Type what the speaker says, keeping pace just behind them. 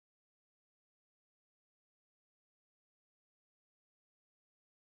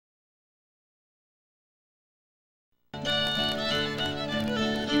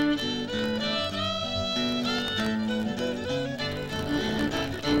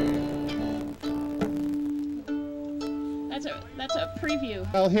That's a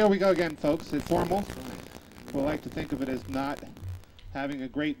preview. Well, here we go again, folks. It's formal. We like to think of it as not having a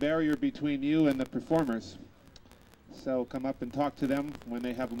great barrier between you and the performers. So come up and talk to them when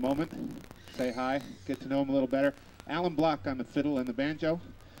they have a moment. Say hi, get to know them a little better. Allan Block on the fiddle and the banjo,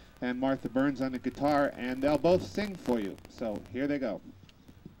 and Martha Burns on the guitar, and they'll both sing for you. So here they go.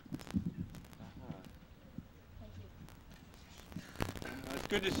 It's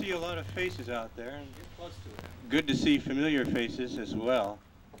good to see a lot of faces out there, and good to see familiar faces as well.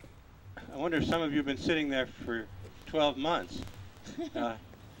 I wonder if some of you have been sitting there for 12 months.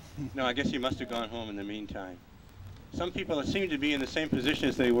 No, I guess you must have gone home in the meantime. Some people seem to be in the same position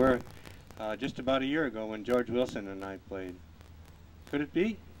as they were just about a year ago when George Wilson and I played. Could it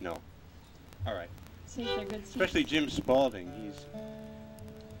be? No. All right. See if they're good seats. Especially Jim Spaulding.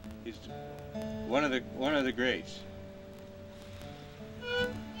 He's one of the greats.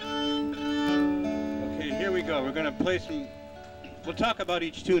 Okay, here we go. We're going to play some. We'll talk about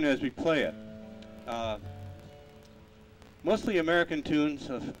each tune as we play it. Mostly American tunes,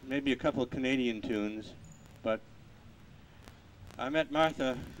 maybe a couple of Canadian tunes, but I met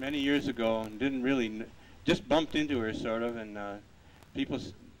Martha many years ago and didn't really, just bumped into her sort of, and people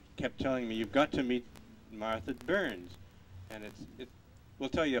kept telling me, you've got to meet Martha Burns. And we'll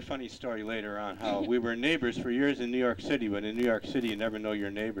tell you a funny story later on, how we were neighbors for years in New York City, but in New York City you never know your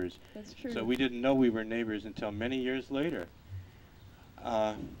neighbors. That's true. So we didn't know we were neighbors until many years later.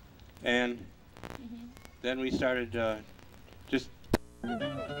 And then we started just...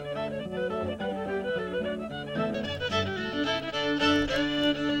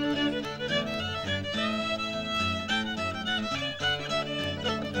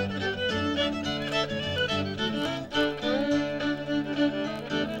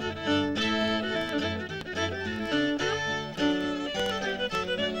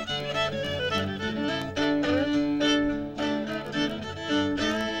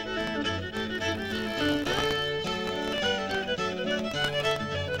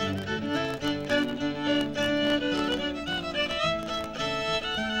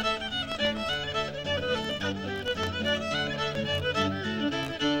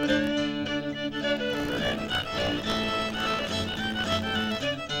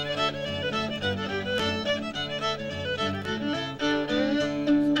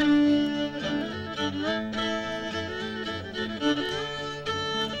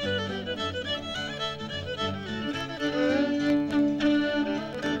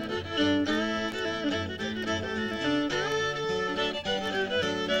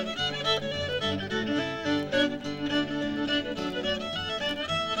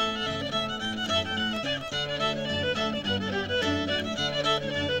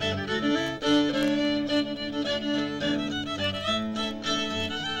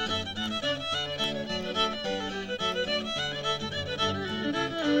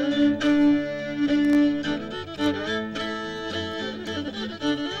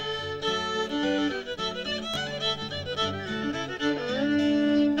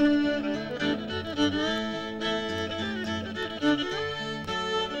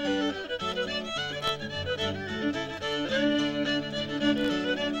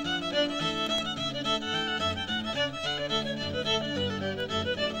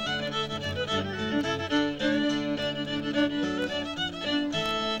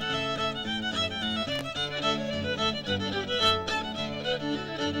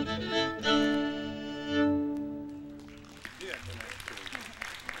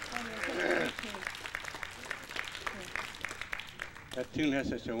 That tune has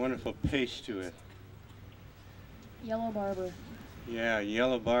such a wonderful pace to it. Yellow Barber. Yeah,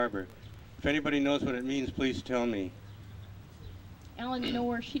 Yellow Barber. If anybody knows what it means, please tell me. Alan, you know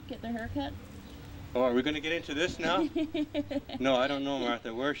where sheep get their hair cut? Oh, are we going to get into this now? No, I don't know,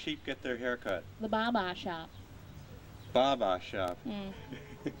 Martha. Where sheep get their hair cut? The Baba shop. Baba shop.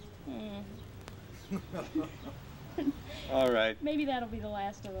 All right. Maybe that'll be the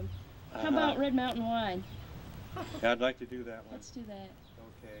last of them. How about Red Mountain Wine? Yeah, I'd like to do that one. Let's do that.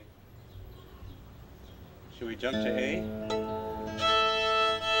 Okay. Should we jump to A?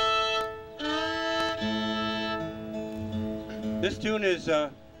 This tune is a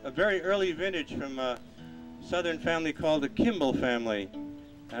very early vintage from a southern family called the Kimball family.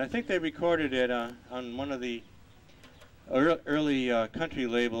 And I think they recorded it on one of the early country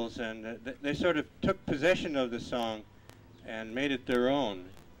labels, and they sort of took possession of the song and made it their own.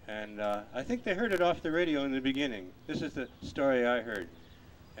 And I think they heard it off the radio in the beginning. This is the story I heard.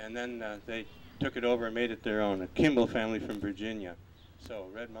 And then they took it over and made it their own, a Kimball family from Virginia. So,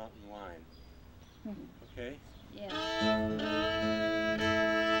 Red Mountain Wine. Okay? Yeah.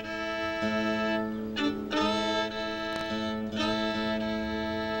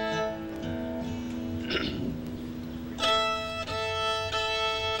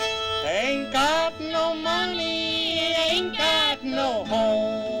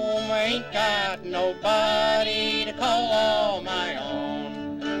 ain't got nobody to call all my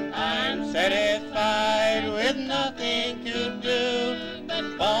own. I'm satisfied with nothing to do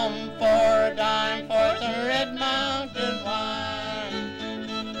but bum for a dime for some Red Mountain wine.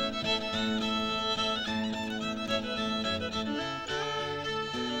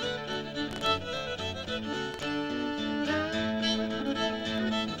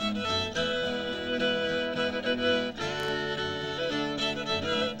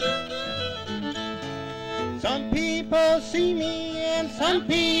 Some people see me and some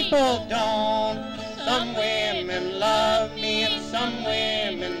people don't. Some women love me and some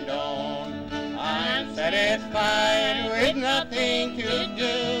women don't. I'm satisfied with nothing to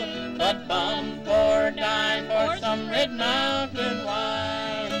do but bum for a dime for some Red Mountain wine.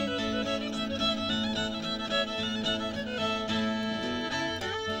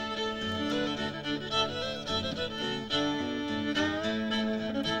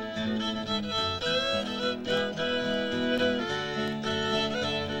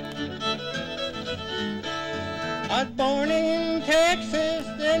 I was born in Texas,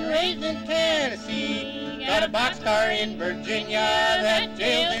 then raised in Tennessee. Got a boxcar in Virginia that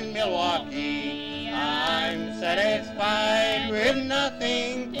jails in Milwaukee. I'm satisfied with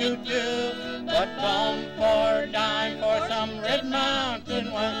nothing to do but bum for a dime for some Red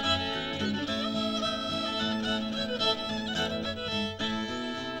Mountain wine.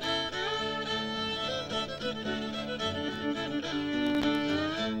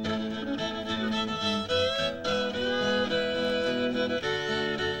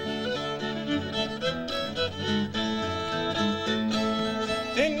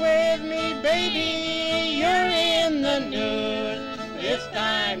 Sing with me, baby, you're in the news. This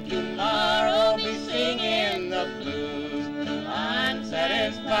time tomorrow be singing the blues. I'm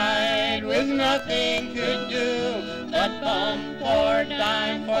satisfied with nothing to do but bum for a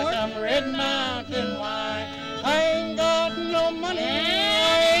dime for some Red Mountain wine. I ain't got no money,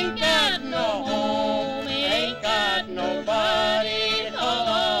 I ain't got no home, ain't got nobody to call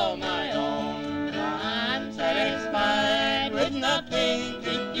all my own. I'm satisfied with nothing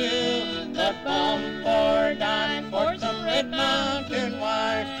to do but bum for a dime for some Red Mountain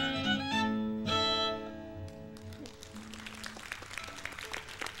wine.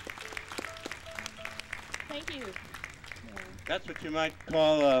 Thank you. That's what you might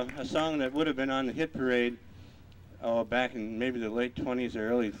call a song that would have been on the hit parade back in maybe the late 20s or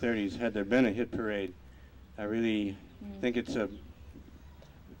early 30s, had there been a hit parade. I really think it's a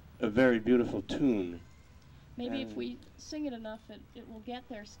very beautiful tune. Maybe if we sing it enough, it will get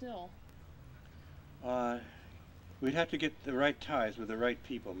there still. We'd have to get the right ties with the right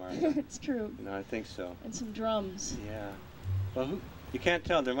people, Martha. It's true. You know, I think so. And some drums. Yeah. Well, you can't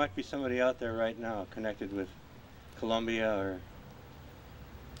tell. There might be somebody out there right now connected with Columbia, or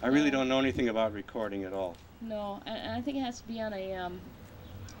I really don't know anything about recording at all. No, and I think it has to be on a,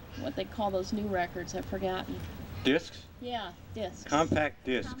 what they call those new records, I've forgotten. Discs? Yeah, discs. Compact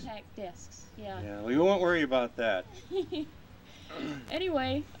discs. Compact discs, yeah. Yeah, well, you won't worry about that.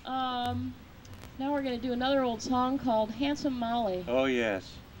 Anyway, now we're going to do another old song called Handsome Molly. Oh,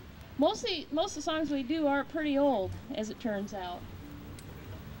 yes. Most of the songs we do are pretty old, as it turns out.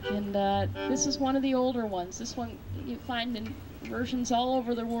 And this is one of the older ones. This one you find in versions all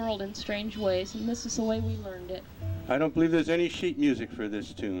over the world in strange ways, and this is the way we learned it. I don't believe there's any sheet music for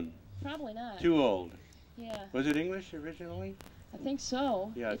this tune. Probably not. Too old. Yeah. Was it English originally? I think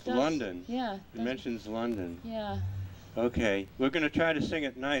so. Yeah, it's does. London. Yeah. It mentions London. Yeah. Okay, we're going to try to sing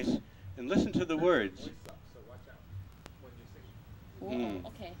it nice and listen to the words. Whoa,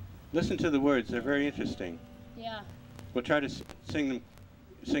 okay. Listen to the words. They're very interesting. Yeah. We'll try to sing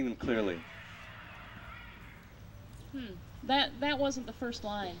them clearly. That wasn't the first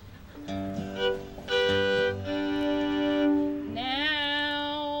line.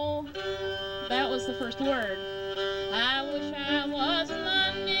 Now, that was the first word. I wish I was in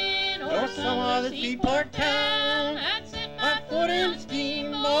London or some other seaport town. I'd set my foot in a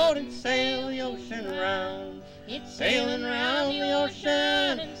steamboat and sail the ocean round. It's sailing round the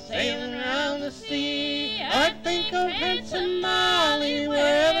ocean and sailing round the sea. I'd think of handsome Molly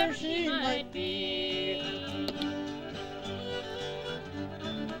wherever she might be.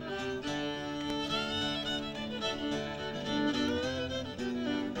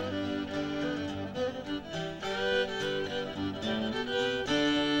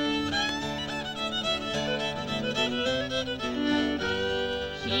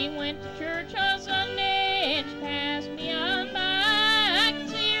 She went to church on Sunday and she passed me on by. I could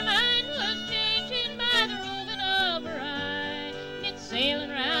see her mind was changing by the roving of her eye. And it's sailing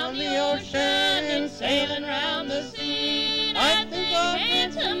round the ocean and sailing round the sea. I think of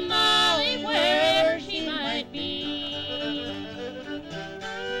handsome Molly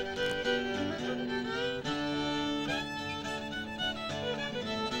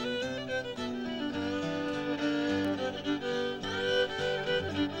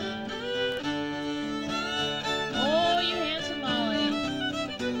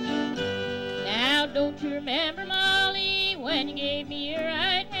Don't you remember, Molly, when you gave me your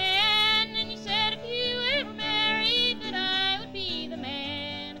right hand, and you said if you ever married that I would be the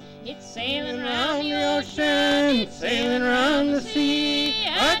man? It's sailing round the ocean, it's sailing round the sea.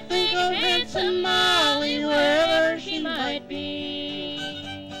 I think of handsome Molly wherever she might be.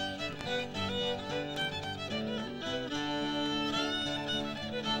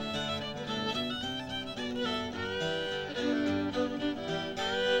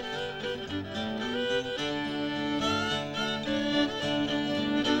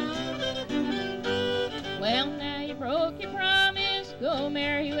 Well, now you broke your promise, go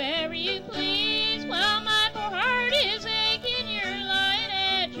marry whoever you please. While my poor heart is aching, you're lying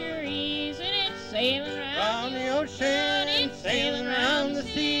at your ease. And it's sailing round the ocean, it's sailing round the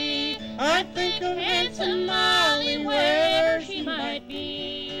sea. I think of handsome Molly wherever she might be.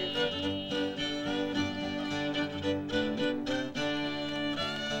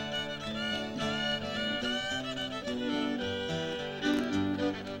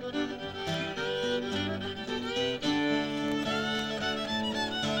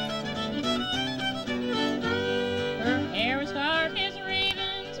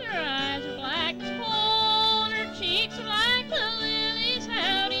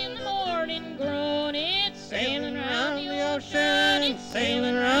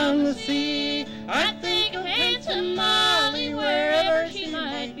 Sailing around the sea, I think of handsome Molly wherever she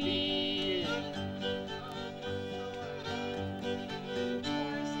might be.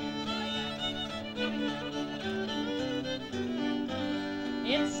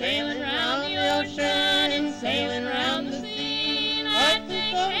 It's sailing around the ocean, it's sailing around the sea, I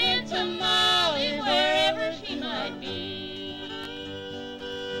think of handsome Molly wherever she might be.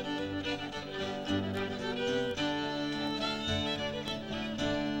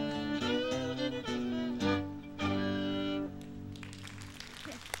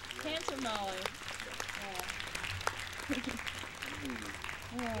 Molly.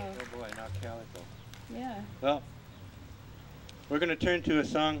 Oh boy, now Calico. Yeah. Well, we're going to turn to a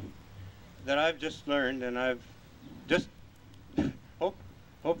song that I've just learned, and I've just hope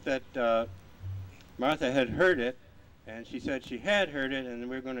that Martha had heard it, and she said she had heard it, and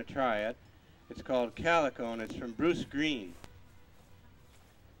we're going to try it. It's called Calico, and it's from Bruce Green.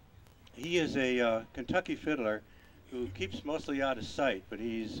 He is a Kentucky fiddler who keeps mostly out of sight, but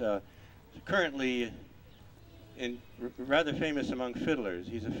he's currently rather famous among fiddlers.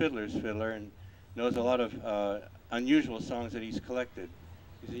 He's a fiddler's fiddler and knows a lot of unusual songs that he's collected.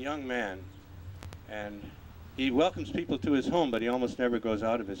 He's a young man, and he welcomes people to his home, but he almost never goes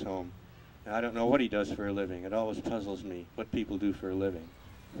out of his home. And I don't know what he does for a living. It always puzzles me what people do for a living.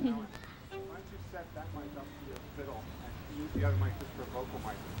 Why don't you set that mic up to your fiddle and use the other mic just for vocal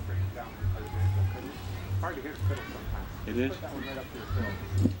mic and bring it down to play the banjo? Because it's hard to hear the fiddle sometimes. It is? Put that one right up to your fiddle.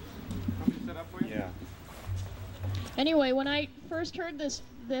 Want me to set up for you? Yeah. Anyway, when I first heard this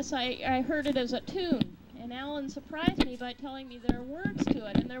I heard it as a tune, and Allan surprised me by telling me there are words to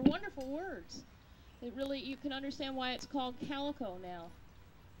it, and they're wonderful words. It really, you can understand why it's called Calico now.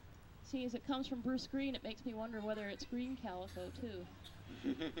 Seeing as it comes from Bruce Green, it makes me wonder whether it's green calico too.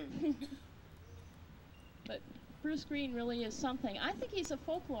 But Bruce Green really is something. I think he's a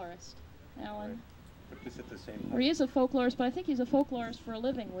folklorist, Allan. Right. Put this at the same Or he is a folklorist, but I think he's a folklorist for a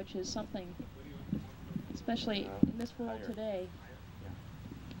living, which is something, especially in this world today.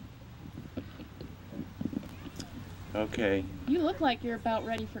 Okay. You look like you're about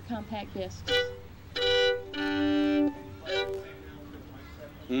ready for compact discs.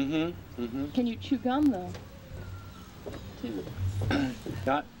 Can you chew gum though? Too.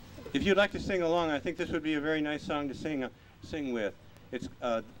 Now, if you'd like to sing along, I think this would be a very nice song to sing with. It's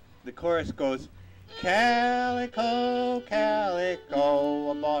the chorus goes, Calico,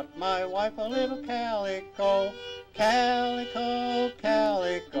 calico, I bought my wife a little calico. Calico,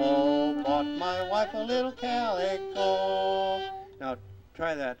 calico, bought my wife a little calico. Now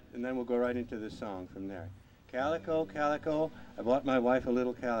try that, and then we'll go right into the song from there. Calico, calico, I bought my wife a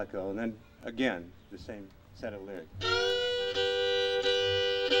little calico. And then again, the same set of lyrics.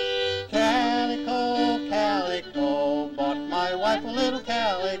 Calico, calico, bought my wife a little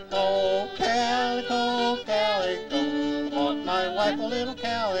calico. Calico, calico, bought my wife a little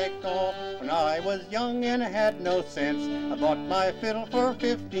calico. When I was young and I had no sense, I bought my fiddle for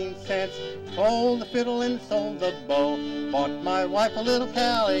 15 cents. Sold the fiddle and sold the bow. Bought my wife a little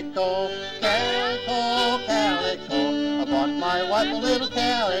calico. Calico, calico, I bought my wife a little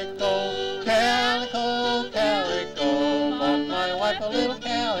calico. Calico, calico, bought my wife a little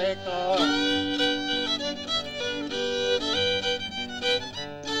calico.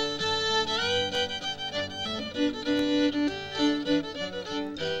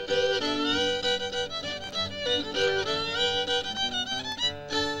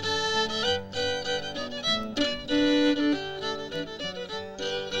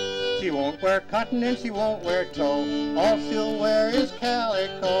 She won't wear cotton and she won't wear tow. All she'll wear is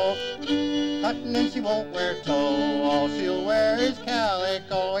calico. Cotton and she won't wear tow. All she'll wear is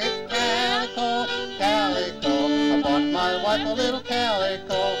calico. It's calico, calico. I bought my wife a little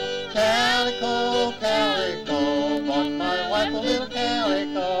calico. Calico, calico. Bought my wife a little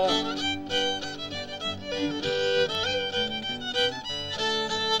calico.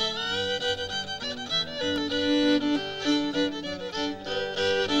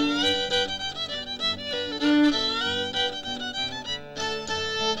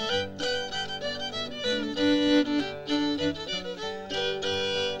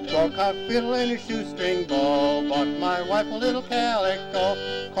 Corncob fiddle and a shoestring bow. Bought my wife a little calico.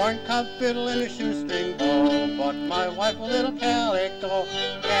 Corncob fiddle and a shoestring bow. Bought my wife a little calico.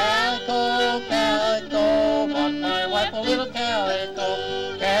 Calico, calico. Bought my wife a little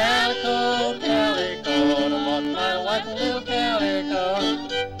calico. Calico, calico. Bought my wife a little calico.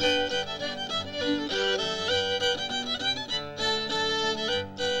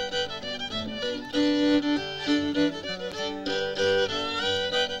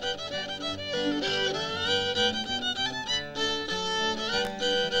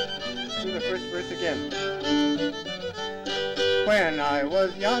 Again. When I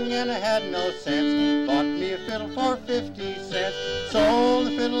was young and I had no sense, bought me a fiddle for 50 cents. Sold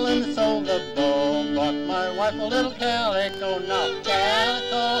the fiddle and sold the bow. Bought my wife a little calico. Now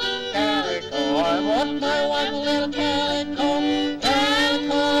calico, calico. I bought my wife a little calico.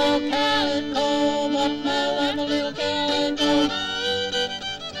 Calico, calico. Bought my wife a little calico.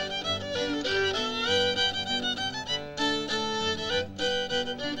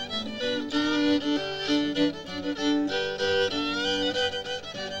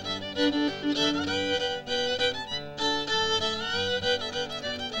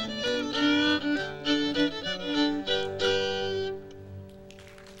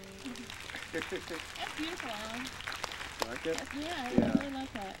 That's beautiful, Alan. Like it? Yeah, I really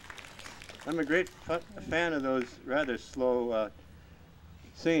like that. I'm a great fan of those rather slow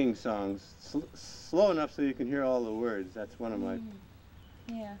singing songs. Slow enough so you can hear all the words. That's one of my...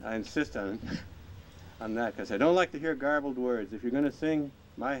 Yeah. I insist on on that because I don't like to hear garbled words. If you're going to sing,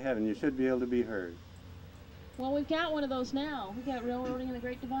 my heaven, you should be able to be heard. Well, we've got one of those now. We've got Railroading in the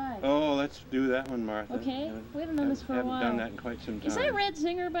Great Divide. Oh, let's do that one, Martha. Okay. We haven't done this for a while. I haven't done that in quite some time. Is that Red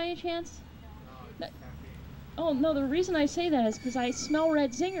Zinger by any chance? Oh, no, the reason I say that is because I smell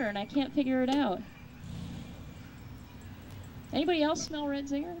Red Zinger and I can't figure it out. Anybody else smell Red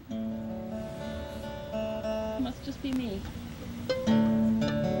Zinger? It must just be me.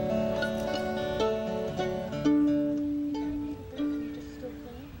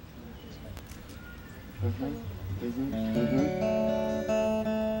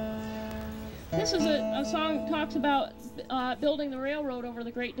 This is a song that talks about building the railroad over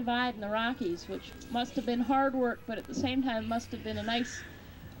the Great Divide in the Rockies, which must have been hard work, but at the same time must have been a nice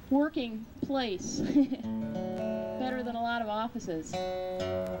working place. Better than a lot of offices.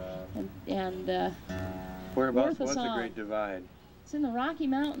 And whereabouts was the Great Divide? It's in the Rocky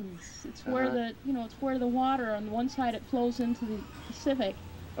Mountains. It's where the it's where the water on one side it flows into the Pacific.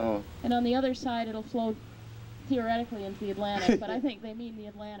 Oh. And on the other side it'll flow theoretically into the Atlantic, but I think they mean the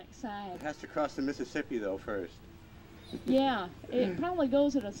Atlantic side. It has to cross the Mississippi though first. Yeah, it probably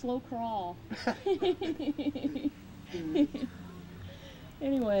goes at a slow crawl.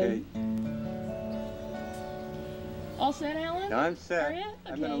 Anyway. Okay. All set, Alan? I'm set. Are you? Okay.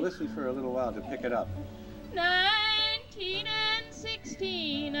 I'm going to listen for a little while to pick it up. 19 and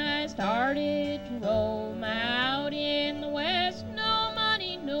 16, I started to roam out in the West. No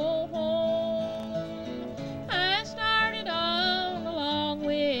money, no home. I started on along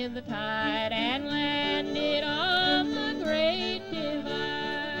with the tide and landed on the Great Divide.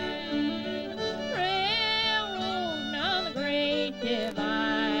 Railroad on the Great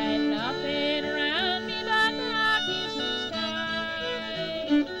Divide. Nothing around me but the Rockies and sky.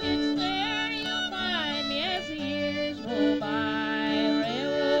 It's there you'll find me as the years roll by.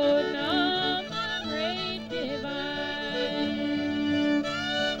 Railroad on the Great Divide.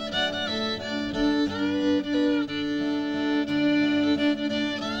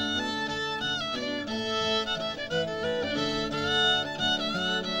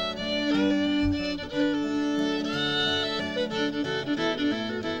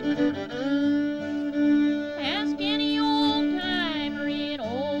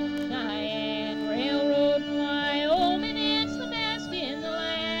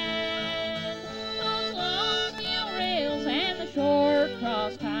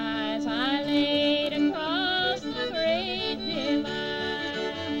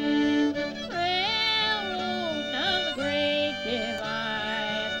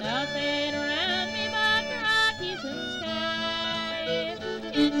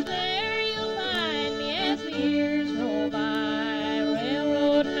 It's there you'll find me as the years roll by,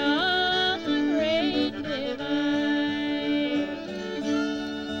 railroading on the great divide.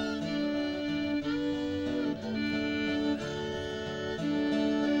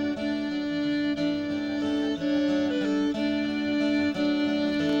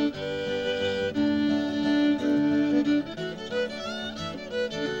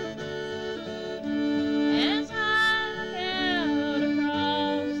 As I look out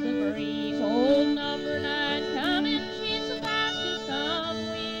across the breeze, old number 9 coming, she's the fastest on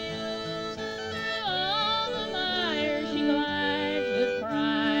wheels. Through all the mire she glides with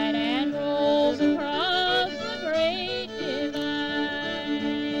pride and rolls across the great divide.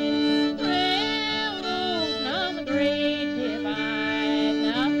 Railroading on the great divide,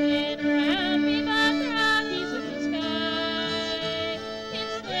 nothing around me but the Rockies and the sky.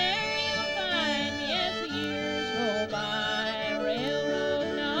 It's there you'll find me as the years roll by,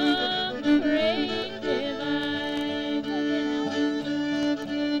 railroading on the great divide.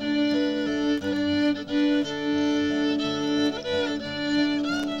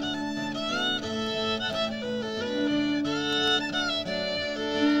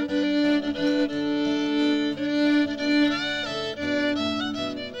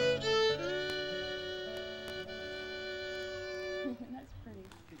 That's pretty.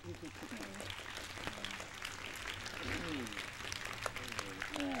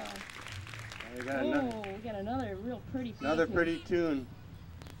 Yeah. We got Oh, we got another real pretty piece. another pretty tune.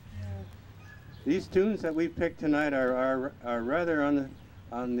 Yeah. These tunes that we picked tonight are rather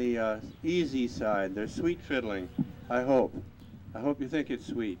on the easy side. They're sweet fiddling. I hope you think it's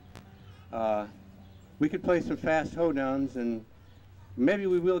sweet. We could play some fast hoedowns, and maybe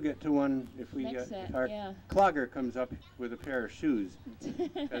we will get to one if we Next set, if our yeah. clogger comes up with a pair of shoes.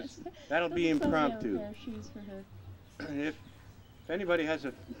 'Cause that'll be impromptu. A pair of shoes for her. If anybody has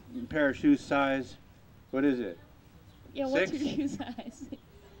a pair of shoe size, what is it? Yeah, what's 6? your shoe size?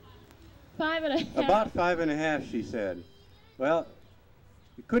 5.5. About 5.5, she said. Well,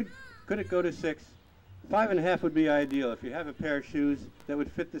 could it go to 6? 5.5 would be ideal. If you have a pair of shoes that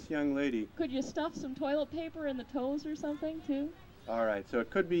would fit this young lady. Could you stuff some toilet paper in the toes or something too? All right, so it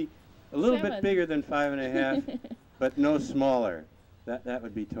could be a little bit 7. bigger than 5.5, but no smaller. That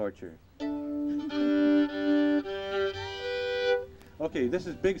would be torture. Okay, this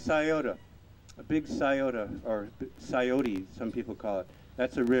is Big Sciota. A big Sciota, or Sciota, some people call it.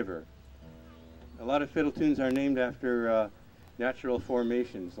 That's a river. A lot of fiddle tunes are named after natural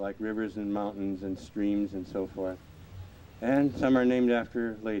formations like rivers and mountains and streams and so forth. And some are named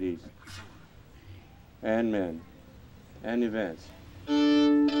after ladies and men and events.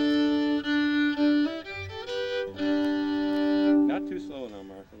 Not too slow now,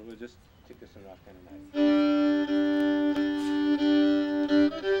 Martha. We'll just take this one off kind of nice.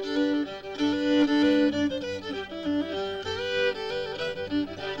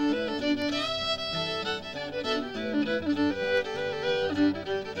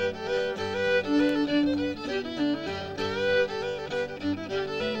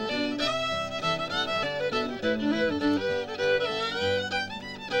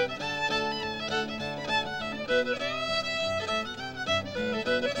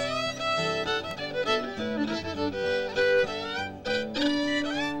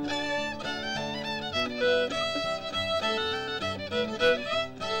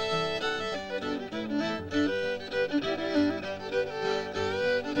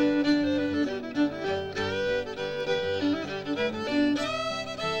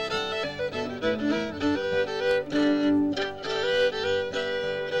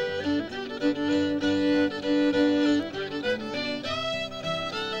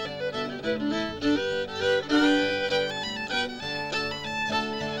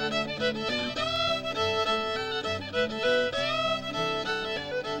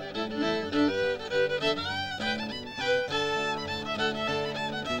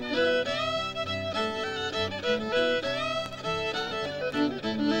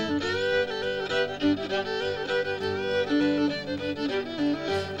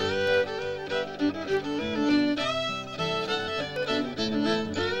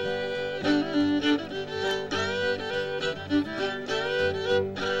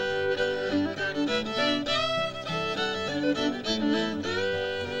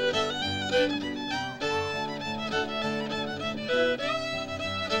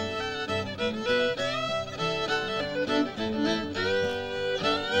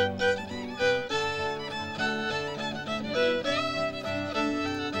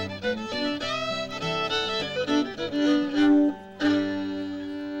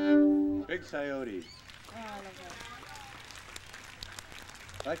 Big Sciota. Oh, I love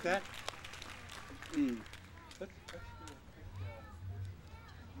Like that? Mm. Let's do a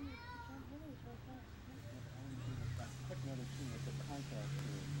quick, another tune with the contrast to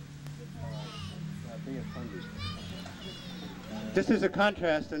it. Fundy. This is a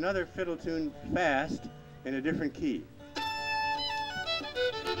contrast, another fiddle tune fast in a different key.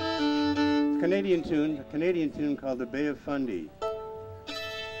 Canadian tune, a Canadian tune called the Bay of Fundy.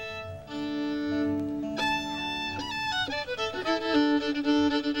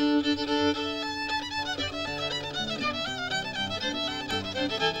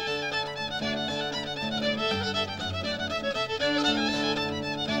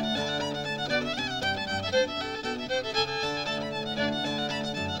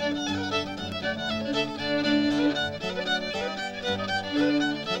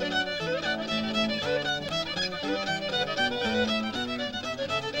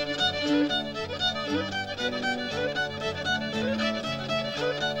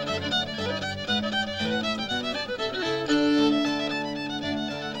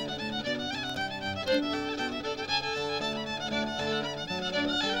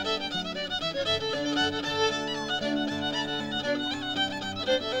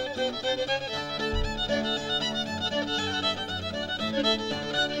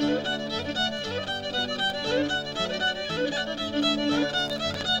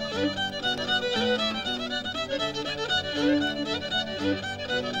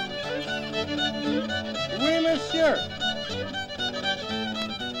 Oui, monsieur.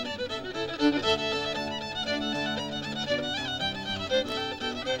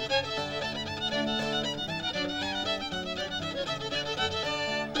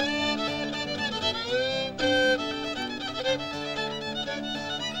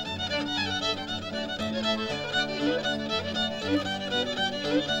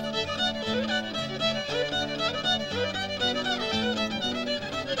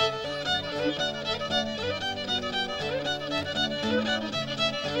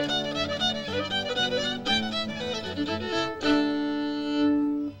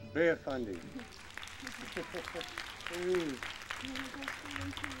 Very funny.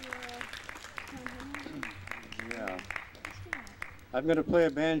 Yeah. I'm going to play a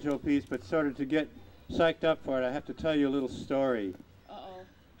banjo piece, but sort of to get psyched up for it, I have to tell you a little story. Uh-oh.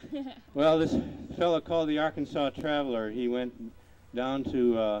 Well, this fellow called the Arkansas Traveler, he went down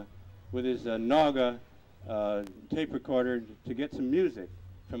to, with his Naga tape recorder to get some music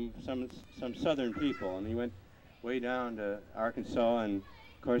from some southern people, and he went way down to Arkansas, and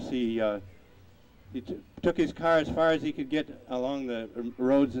of course he took his car as far as he could get along the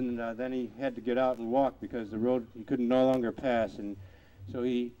roads, and then he had to get out and walk because the road he couldn't no longer pass, and so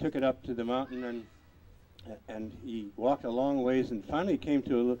he took it up to the mountain, and he walked a long ways, and finally came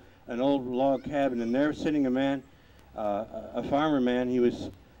to an old log cabin, and there sitting a man, a farmer man. He was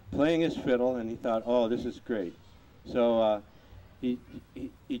playing his fiddle, and he thought, oh, this is great. So he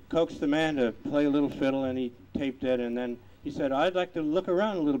coaxed the man to play a little fiddle, and he taped it, and then he said, I'd like to look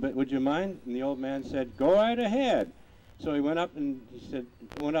around a little bit, would you mind? And the old man said, go right ahead. So he went up, and he said,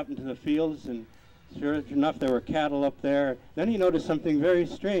 went up into the fields, and sure enough, there were cattle up there. Then he noticed something very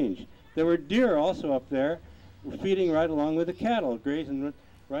strange. There were deer also up there, feeding right along with the cattle, grazing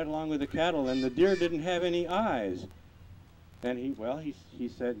right along with the cattle, and the deer didn't have any eyes. And he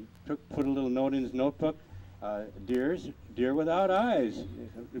said, put a little note in his notebook, deer without eyes,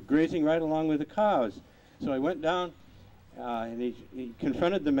 grazing right along with the cows. So he went down, and he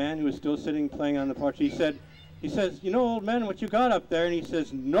confronted the man who was still sitting playing on the porch. He says, you know, old man, what you got up there? And he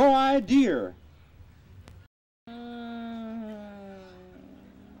says, no idea.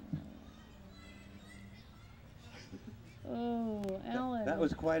 Oh, Allan. That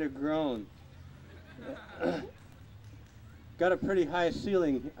was quite a groan. Got a pretty high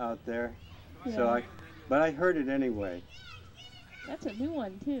ceiling out there, yeah. so but I heard it anyway. That's a new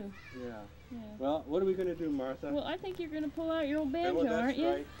one too. Yeah. Yeah. Well, what are we going to do, Martha? Well, I think you're going to pull out your old banjo, that's aren't you?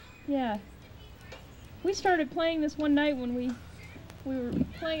 Right. Yeah. We started playing this one night when we were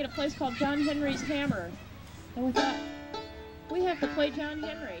playing at a place called John Henry's Hammer, and we thought we have to play John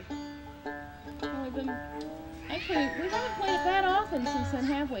Henry. And actually, we haven't played it that often since then,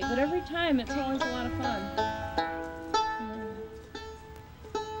 have we? But every time, it's always a lot of fun.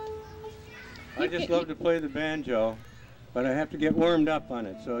 I just love to play the banjo, but I have to get warmed up on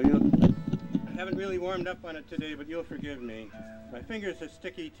it. So I haven't really warmed up on it today, but you'll forgive me. My fingers are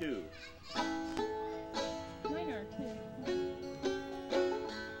sticky too. Mine are too.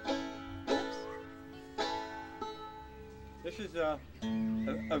 Oops. This is a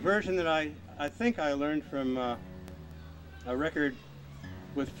version that I think I learned from a record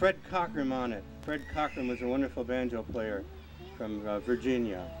with Fred Cockram on it. Fred Cockram was a wonderful banjo player. from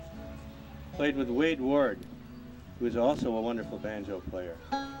Virginia. Played with Wade Ward, who is also a wonderful banjo player.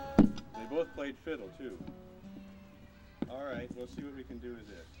 They both played fiddle, too. All right, we'll see what we can do with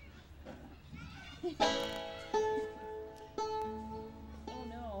this. Oh,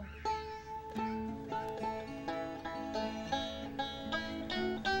 no.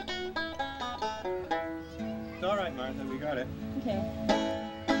 It's all right, Martha, we got it. Okay.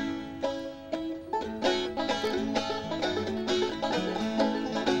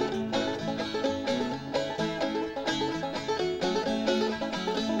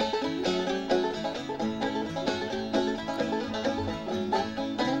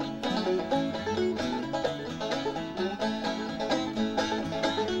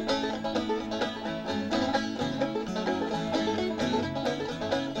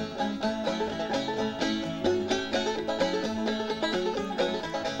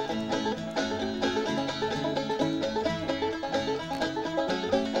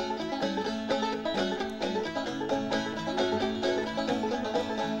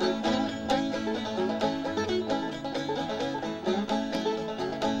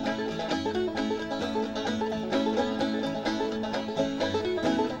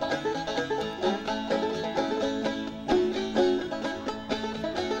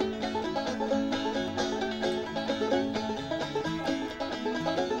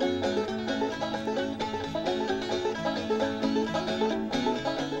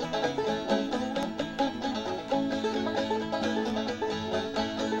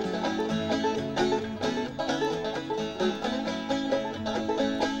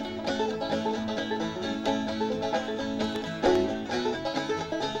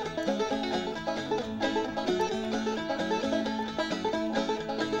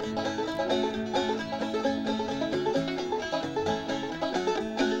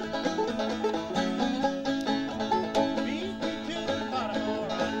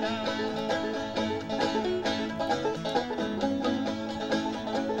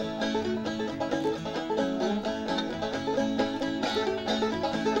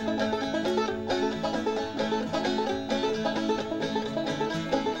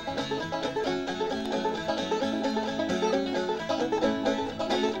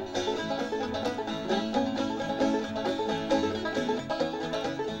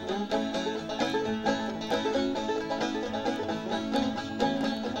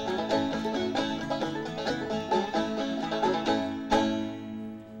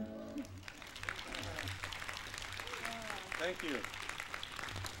 Thank you.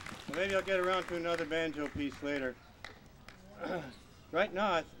 Well, maybe I'll get around to another banjo piece later. Right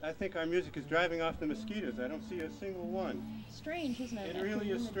now, I think our music is driving off the mosquitoes. I don't see a single one. Strange, isn't it? It really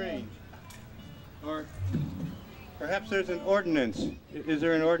is strange. Or perhaps there's an ordinance. Is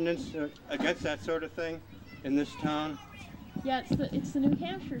there an ordinance against that sort of thing in this town? Yeah, it's the New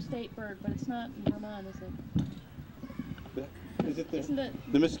Hampshire state bird, but it's not in Vermont, is it? Is it Isn't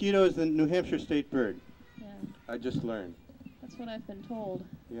it? The mosquito is the New Hampshire state bird. Yeah. I just learned. That's what I've been told.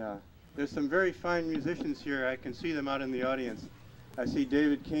 Yeah. There's some very fine musicians here. I can see them out in the audience. I see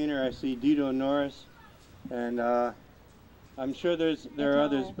David Kaner, I see Dido Norris, and I'm sure there are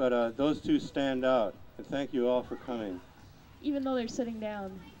others, but those two stand out. And thank you all for coming. Even though they're sitting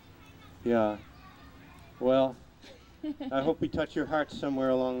down. Yeah. Well, I hope we touch your hearts somewhere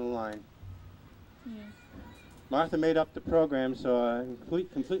along the line. Yeah. Martha made up the program, so I'm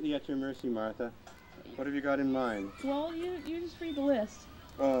completely at your mercy, Martha. What have you got in mind? Well, you just read the list.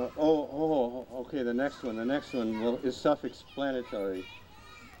 Okay, the next one is self-explanatory.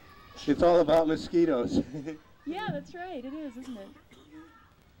 It's all about mosquitoes. Yeah, that's right, it is, isn't it?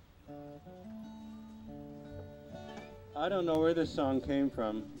 I don't know where this song came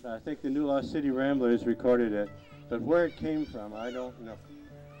from. I think the New Lost City Ramblers recorded it, but where it came from, I don't know.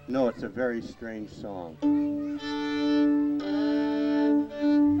 No, it's a very strange song.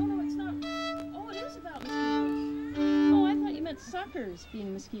 Suckers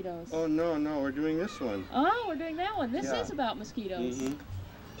being mosquitoes. Oh, no, we're doing this one. Oh, we're doing that one. This Yeah. is about mosquitoes.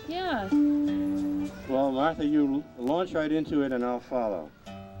 Mm-hmm. Yeah. Well, Martha, you launch right into it and I'll follow.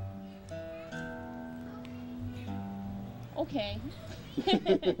 Okay.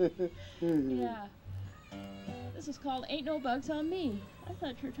 Yeah. This is called Ain't No Bugs on Me. I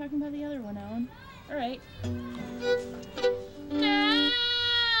thought you were talking about the other one, Alan. All right. Now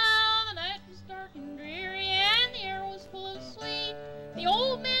the night was dark and dreary and the air was full of sleet. The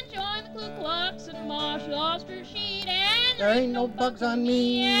old man joined the Ku Klux and Mosh lost her sheet. And there ain't no bugs on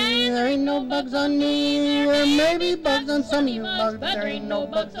me, there ain't no bugs on me. There may be bugs on some of you bugs, but there ain't no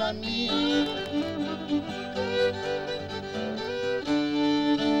bugs on me.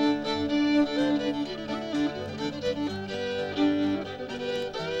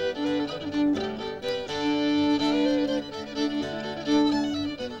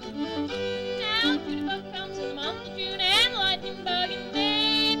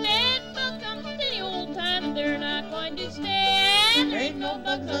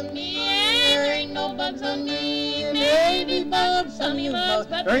 some of you bugs,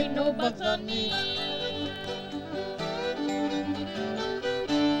 but there ain't no bugs on me.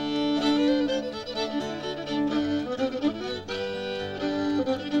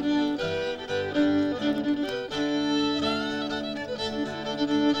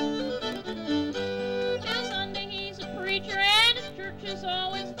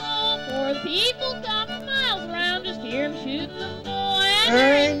 People come from miles around, just hear him shoot the ball. And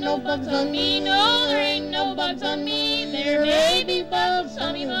there ain't no bugs on me, no, there ain't no bugs on me. There may be bugs,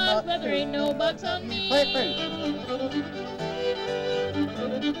 some of you bugs, but there ain't no bugs on me. Now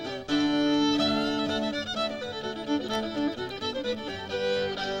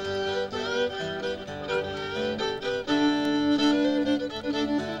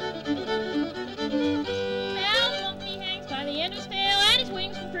the monkey hangs by the end of his tail and his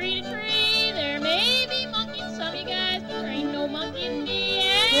wings from tree to tree. Monkey in me,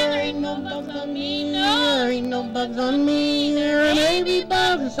 and there ain't no bugs on me, no, there ain't no bugs on me. There may be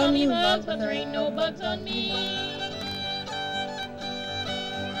bugs and some of you bugs, but there ain't no bugs on me.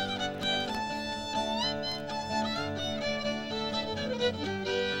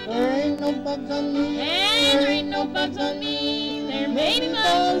 There ain't no bugs on me, and there ain't no bugs on me. There may be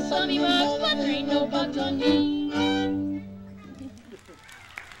bugs and some of you bugs, but there ain't no bugs on me.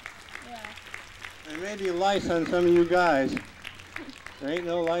 There may be lice on some of you guys. There ain't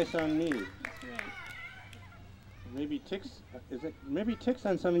no lice on me. That's right. Maybe ticks. Is it maybe ticks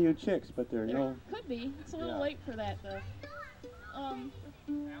on some of you chicks, but there are no. Could be. It's a little late for that though. Alan,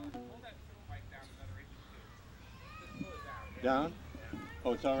 pull that fiddle mic down another inch or two. Just pull it down. Down?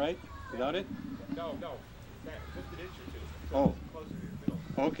 Oh, it's all right without it? No. Just an inch or two. So Oh. Closer to your fiddle.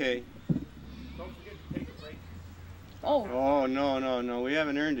 Okay. Don't forget to take a break. Oh. Oh no. We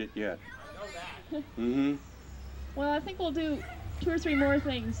haven't earned it yet. I know that. Mm-hmm. Well, I think we'll do 2 or 3 more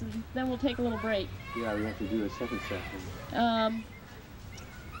things, and then we'll take a little break. Yeah, we have to do a second section.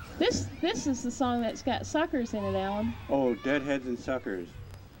 This is the song that's got suckers in it, Alan. Oh, Deadheads and Suckers.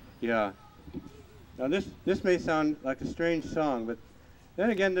 Yeah. Now this may sound like a strange song, but then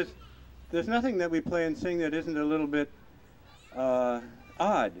again, there's nothing that we play and sing that isn't a little bit odd,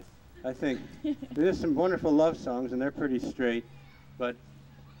 I think. There's some wonderful love songs, and they're pretty straight, but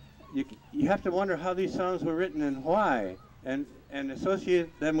you have to wonder how these songs were written and why, and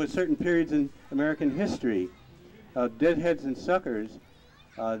associate them with certain periods in American history. Deadheads and Suckers,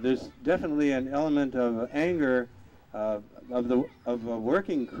 there's definitely an element of anger of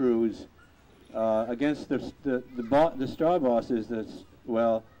working crews against the straw bosses. The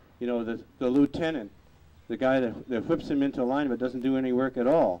lieutenant, the guy that whips him into line but doesn't do any work at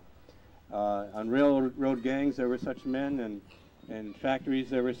all. On railroad gangs there were such men, and in factories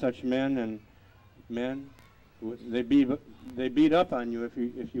there were such men, and they beat up on you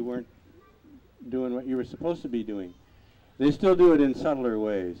if you weren't doing what you were supposed to be doing. They still do it in subtler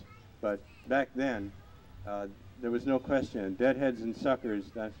ways, but back then there was no question. Deadheads and Suckers,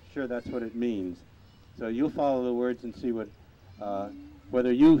 I'm sure that's what it means. So you'll follow the words and see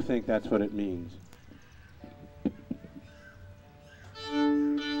whether you think that's what it means.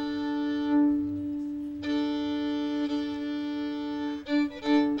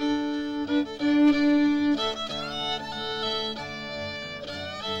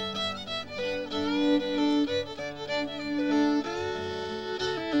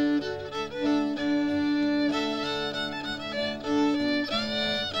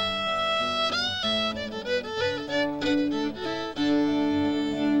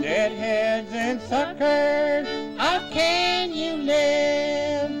 Deadheads and suckers, how can you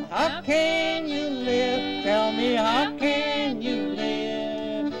live? How can you live? Tell me, how can you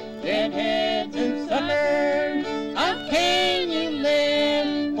live? Deadheads and suckers, how can you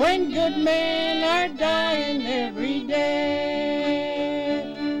live when good men are dying every day?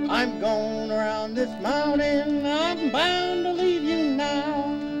 I'm going around this mountain, I'm bound to leave you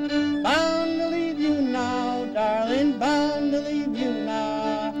now. Bound to leave you now, darling, bound to leave you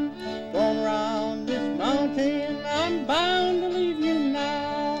now. Going around this mountain, I'm bound to leave you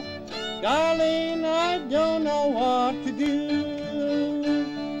now. Darling, I don't know what to do.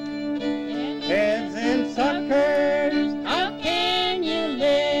 Heads and suckers, how can you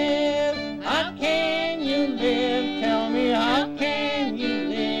live? How can you live? Tell me, how can you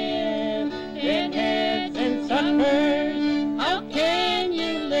live? Deadheads and suckers, how can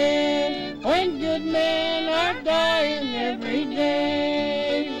you live when good men are dying every day?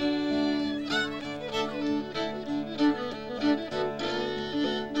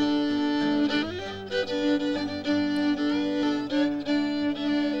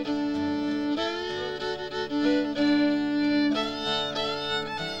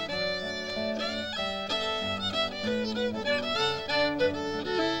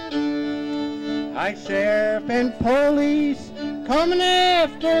 high sheriff and police coming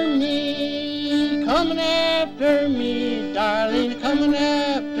after me, darling, coming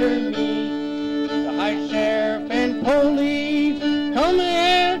after me. The high sheriff and police coming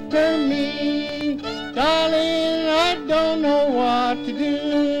after me, darling, I don't know what to do.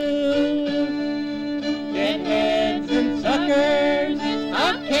 Deadheads and suckers,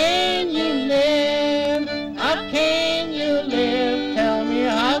 how can you live? How can you live? Tell me,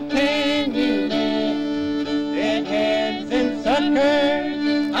 how can you live? Deadheads and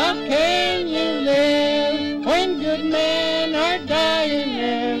suckers, how can you live when good men are dying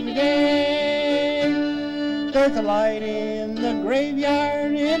every day? There's a light in the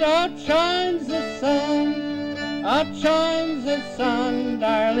graveyard, it outshines the sun. Outshines the sun,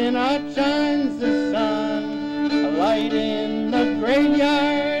 darling, outshines the sun. A light in the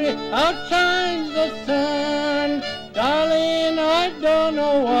graveyard, outshines the sun. Darling, I don't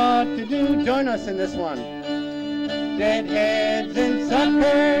know what to do. Join us in this one. Deadheads and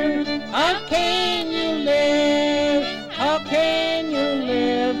suckers, how can you live? How can you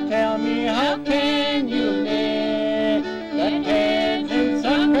live? Tell me, how can you live? Deadheads and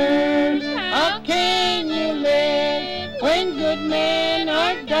suckers, how can you live when good men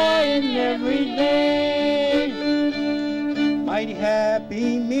are dying every day? Mighty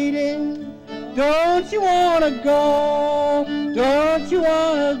happy meeting, don't you wanna go? Don't you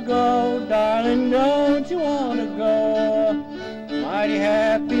wanna go, darling, don't you wanna go? Mighty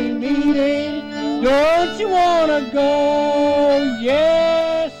happy meeting, don't you wanna go?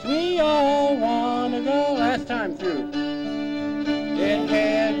 Yes, we all wanna go. Last time through.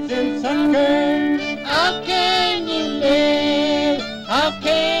 Deadheads and suckers, how can you live? How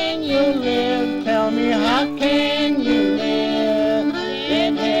can you live? Tell me, how can you live?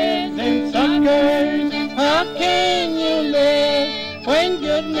 Deadheads and suckers, how can you live when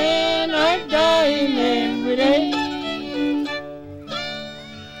good men are dying every day?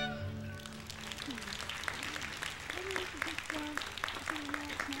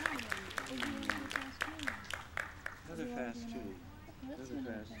 Another fast tune. Another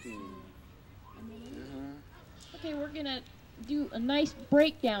fast tune. Okay, we're gonna do a nice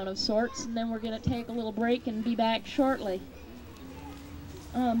breakdown of sorts, and then we're gonna take a little break and be back shortly.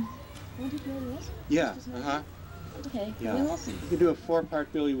 Want to do Billy Wilson? Yeah, Okay, Yeah. Billy Wilson. You can do a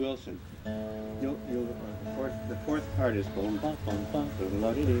 4-part Billy Wilson. The fourth part is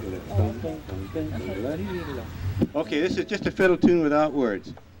okay, this is just a fiddle tune without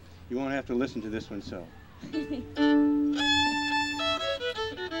words. You won't have to listen to this one, so.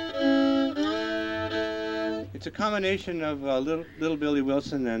 It's a combination of little Billy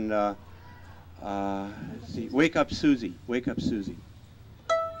Wilson and let's see, Wake Up Susie. Wake Up Susie.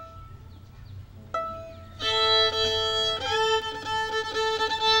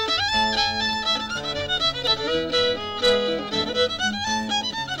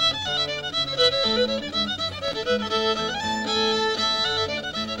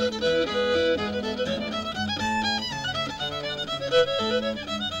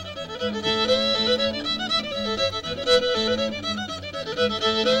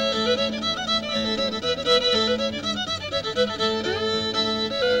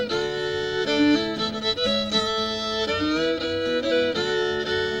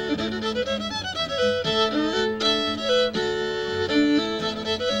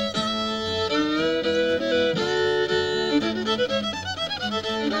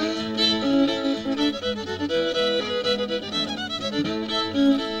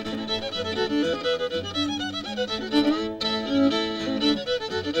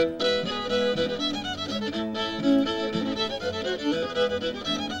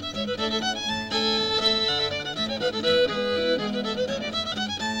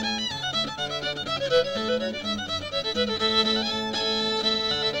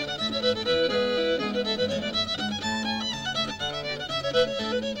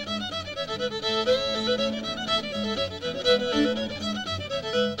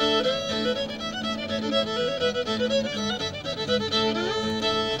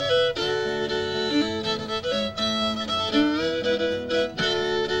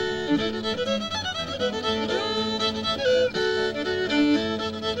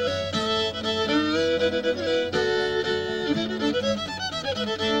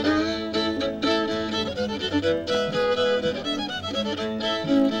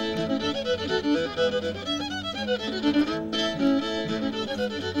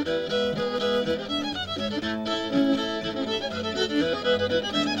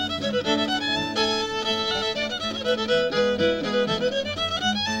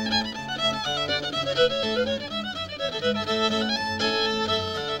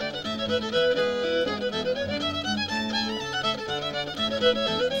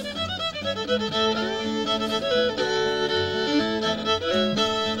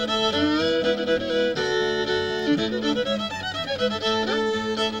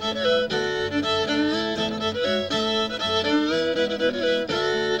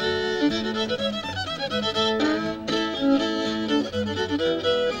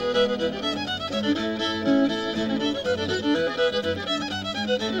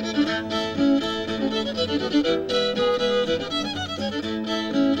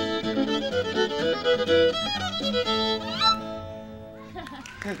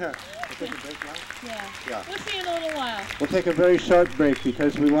 Yeah. We'll see you in a little while. We'll take a very short break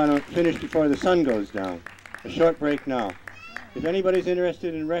because we want to finish before the sun goes down. A short break now. If anybody's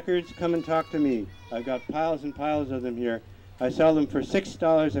interested in records, come and talk to me. I've got piles and piles of them here. I sell them for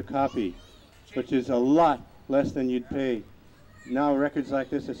 $6 a copy, which is a lot less than you'd pay. Now records like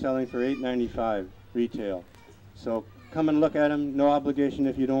this are selling for $8.95 retail. So come and look at them. No obligation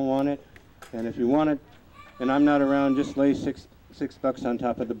if you don't want it. And if you want it, and I'm not around, just lay six bucks on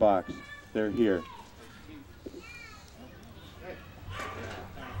top of the box. They're here.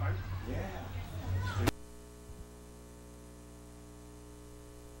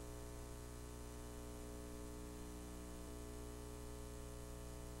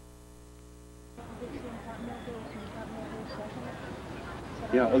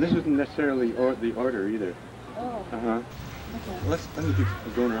 Yeah, well, this isn't necessarily the order either. Oh. Uh-huh. Okay. Let me keep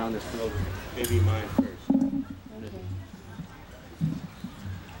going around this field. Maybe mine first. Okay.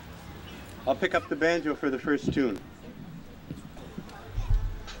 I'll pick up the banjo for the first tune.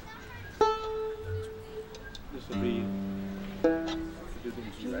 This will be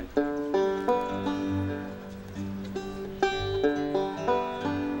right.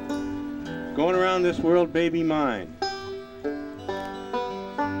 Going around this world, baby mine.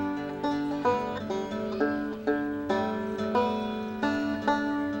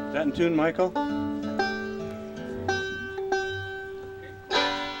 Is that in tune, Michael?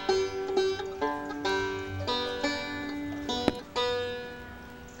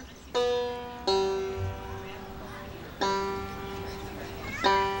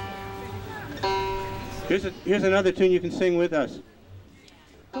 Here's another tune you can sing with us.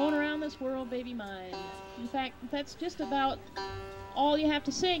 Going around this world, baby mine. In fact, that's just about all you have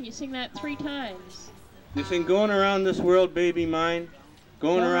to sing. You sing that 3 times. You sing going around this world, baby mine.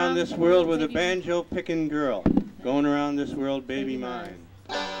 Going around this world with a banjo picking girl. Going around this world, baby mine.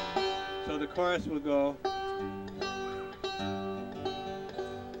 So the chorus will go.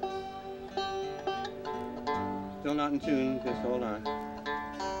 Still not in tune, just hold on.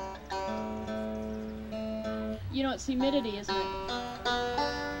 You know, it's humidity, isn't it?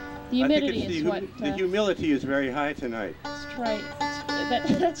 The humidity is what... the humility is very high tonight. That's trite.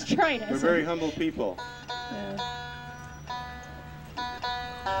 That's trite. We're very humble people. Yeah.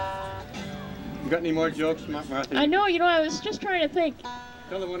 You got any more jokes, Martha? I know, you know, I was just trying to think.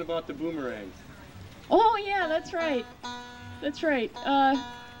 Tell the one about the boomerang. Oh, yeah, that's right. That's right.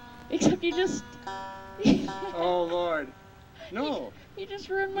 Except you just... Oh, Lord. No. You just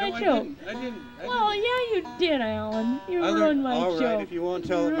ruined my no, joke. I didn't. Well, yeah, you did, Alan. You ruined my joke. All right, if you won't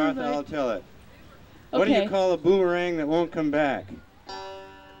tell it, Martha, I'll tell it. Okay. What do you call a boomerang that won't come back?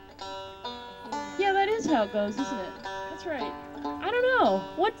 Yeah, that is how it goes, isn't it? That's right. I don't know.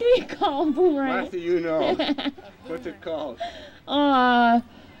 What do you call a boomerang? Martha, you know. What's it called? A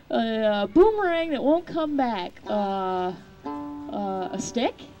boomerang that won't come back. A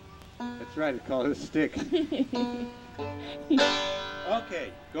stick? That's right, it's called a stick.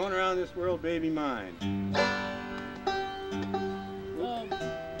 Okay, going around this world, baby mine.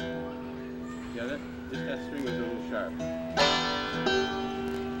 Yeah, that string was a little sharp.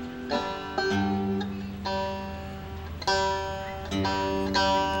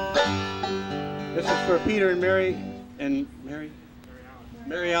 This is for Peter and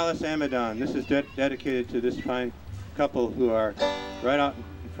Mary Alice Amadon. This is dedicated to this fine couple who are right out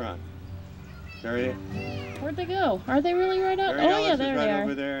in front. Where'd they go? Are they really right out? Mary Oh, Alice yeah, there is they right are.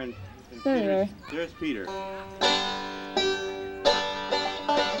 over there, and There they are. There's Peter.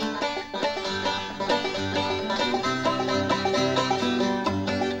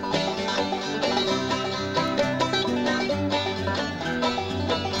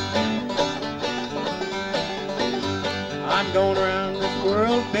 I'm going around this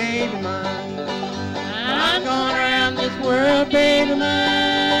world, baby mine. I'm going around this world, baby mine.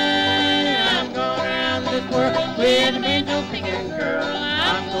 I'm going around this world with a banjo picking girl.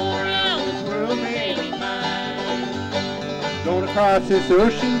 I'm going around this world, baby mine. Going across this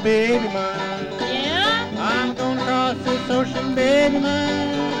ocean, baby mine. Yeah? I'm going across this ocean, baby mine.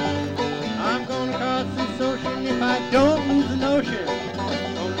 I don't lose the notion.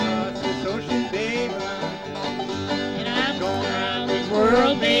 Going across this ocean, baby mine. And I'm going around this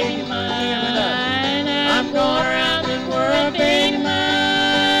world, baby mine. I'm going around this world, baby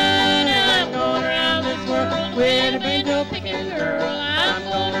mine. I'm going around this world with a banjo picking girl. I'm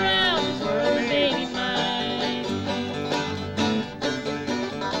going around this world, baby mine.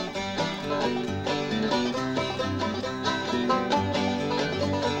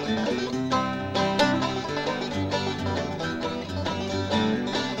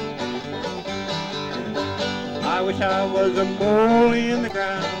 I wish I was a mole in the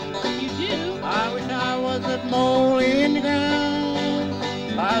ground. You do? I wish I was a mole in the ground.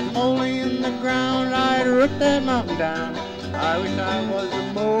 If I was a mole in the ground, I'd root that mountain down. I wish I was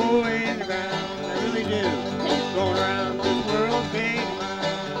a mole in the ground. I really do. Going around this world, baby mine.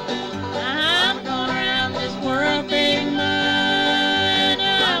 I'm going around this world, baby mine.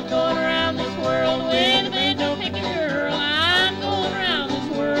 I'm going around this world with a banjo picking girl. I'm going around this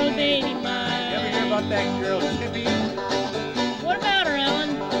world, baby mine. You ever hear about that girl, Tippy? What about her, Ellen?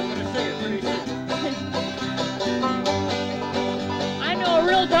 I'm gonna sing it pretty soon. I know a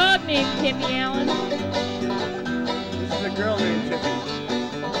real dog named Tippy, Allen. This is a girl named Tippy.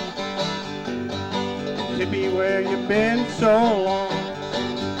 Tippy, where you been so long?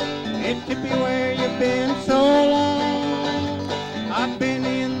 Hey, Tippy, where you been so long? I've been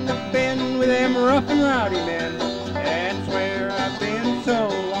in the bend with them rough and rowdy men. That's where I've been so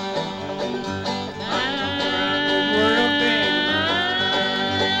long.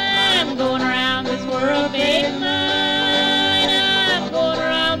 I'm going around this world, baby mine. I'm going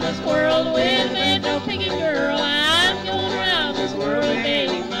around this world with a banjo picking girl. I'm going around this world,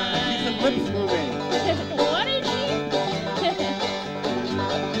 baby mine. Some lips moving. What is she?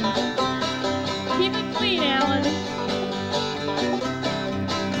 Keep it clean, Alan.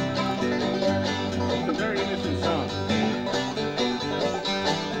 It's a very innocent song.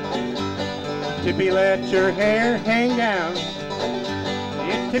 Tippy, let your hair hang down.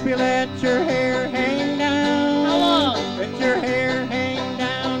 Yeah, Tippy, let your hair hang down. How long? Let your hair hang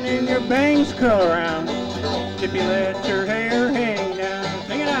down and your bangs curl around. Tippy, let your hair hang down.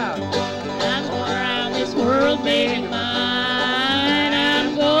 Sing it out. I'm going around this world, baby mine.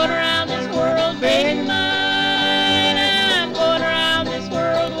 I'm going around this world, baby mine. I'm going around this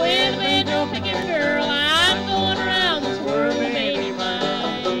world with a banjo picking girl. I'm going around this world, baby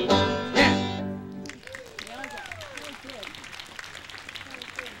mine. Yeah.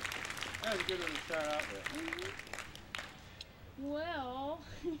 That was a good one to start out with. Well,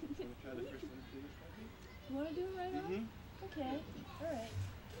 Try the first one too. you want to do it right now? Okay, all right.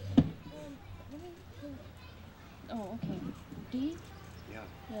 Let me. Oh, okay. D? Yeah.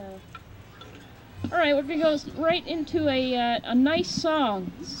 Yeah. All right, we're gonna go right into a nice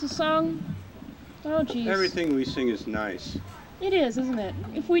song. This is a song. Oh, geez. Everything we sing is nice. It is, isn't it?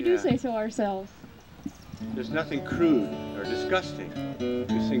 If we do Yeah. say so ourselves. There's nothing crude or disgusting.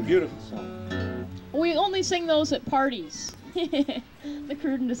 We sing beautiful songs. We only sing those at parties. The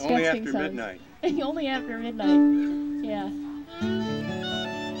crude and disgusting Only after songs. midnight. Only after midnight. Yeah.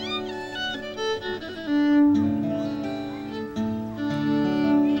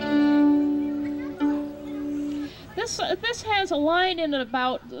 This has a line in it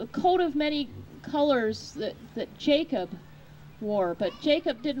about a coat of many colors that Jacob wore, but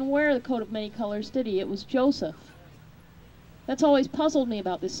Jacob didn't wear the coat of many colors, did he? It was Joseph. That's always puzzled me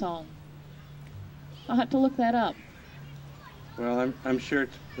about this song. I'll have to look that up. Well, I'm sure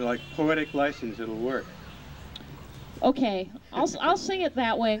it's like poetic license. It'll work. Okay, I'll sing it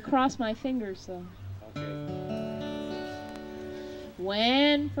that way and cross my fingers though. Okay.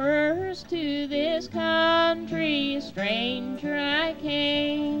 When first to this country a stranger I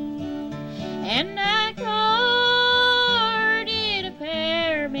came, and I courted a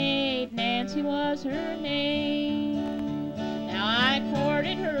fair maid, Nancy was her name. Now I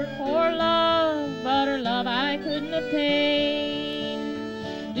courted her for love, but her love I couldn't obtain.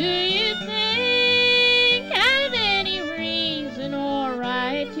 Do you think I've any reason or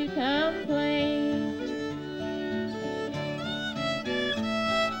right to complain?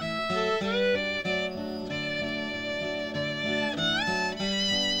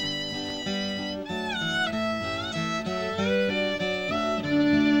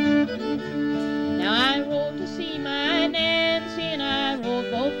 Now I rode to see my Nancy, and I rode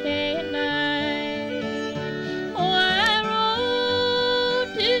both day and night. Oh, I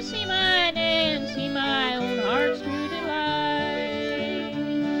rode to see my Nancy, my own heart's true delight.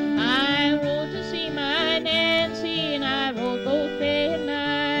 I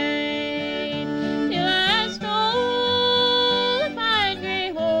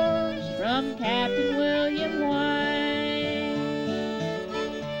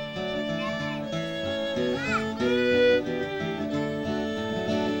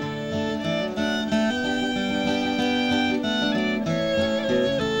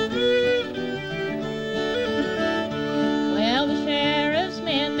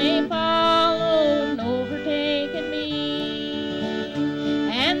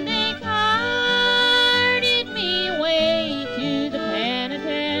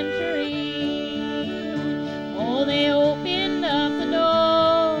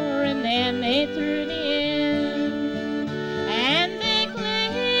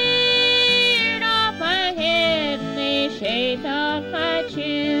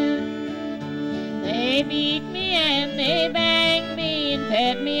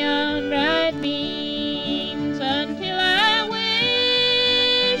fed me on dried beans until I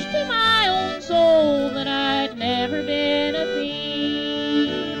wished to my own soul that I'd never been a thief.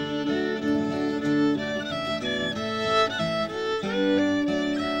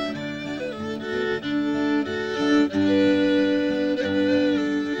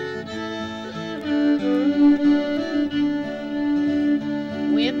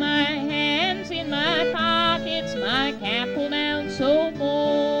 With my hands in my pockets, my cap pulled down so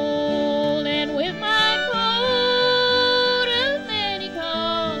bold, and with my coat of many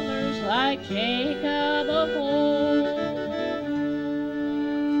colors like Jacob of old.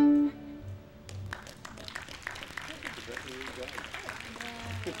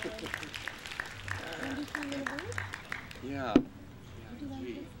 Yeah.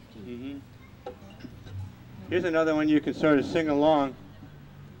 Here's another one you can sort of sing along.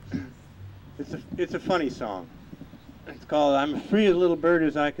 It's a funny song. It's called "I'm Free a Little Bird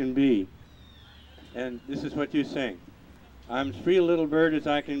as I Can Be." And this is what you sing. I'm free a little bird as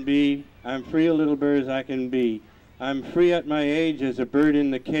I can be. I'm free a little bird as I can be. I'm free at my age as a bird in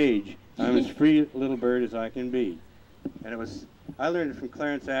the cage. I'm as free a little bird as I can be. And I learned it from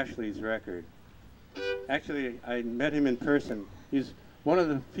Clarence Ashley's record. Actually, I met him in person. He's one of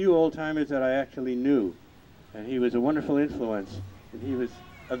the few old-timers that I actually knew. And he was a wonderful influence. And he was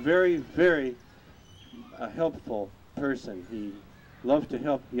a very, very helpful person. He loved to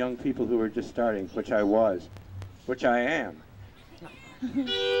help young people who were just starting, which I am.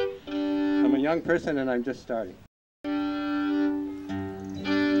 I'm a young person and I'm just starting.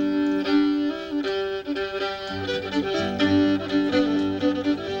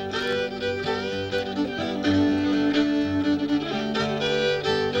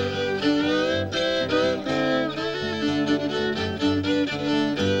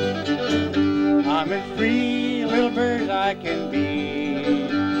 I'm as free a little bird as I can be.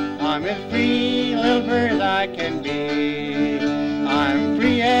 I'm as free a little bird as I can be. I'm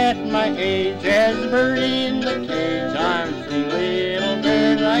free at my age as a bird in the cage. I'm free little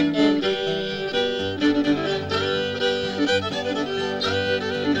bird as I can be.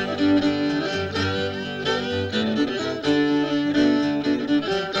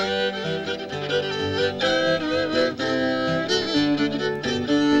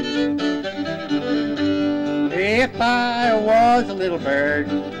 If I was a little bird,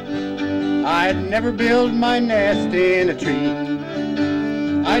 I'd never build my nest in a tree.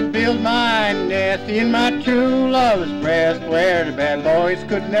 I'd build my nest in my true love's breast, where the bad boys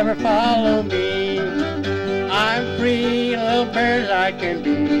could never follow me. I'm free, little bird as I can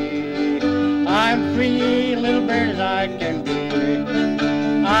be. I'm free, little bird as I can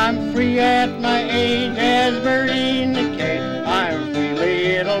be. I'm free at my age as a bird in the cage. I'm free,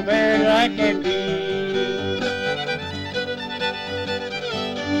 little bird as I can be.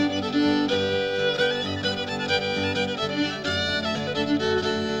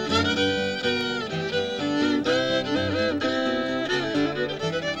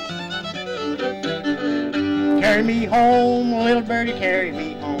 Carry me home, little birdie, carry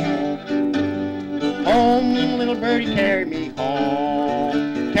me home. Home, little birdie, carry me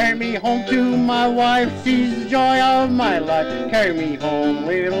home. Carry me home to my wife, she's the joy of my life. Carry me home,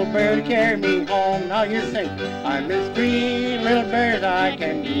 little birdie, carry me home. Now you sing, I'm as free, little bird I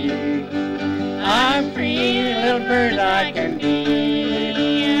can be. I'm free, little bird I can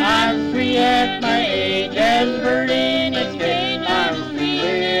be. I'm free at my age as a bird in its cage. I'm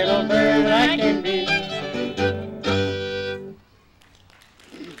free, little bird I can be.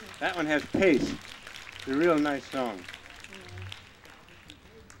 That one has pace. It's a real nice song.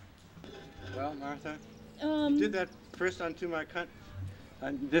 Well, Martha, you did that first onto my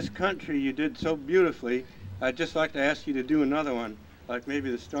this country you did so beautifully. I'd just like to ask you to do another one, like maybe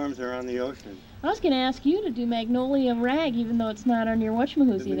The Storms Are on the Ocean. I was going to ask you to do Magnolia Rag, even though it's not on your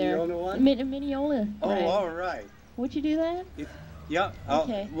whatchamahoosie there. The Mineola one? Mineola Rag. Oh, all right. Would you do that? Yeah,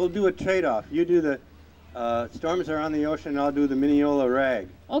 Okay. We'll do a trade-off. You do the Storms Are on the Ocean, I'll do the Mineola Rag.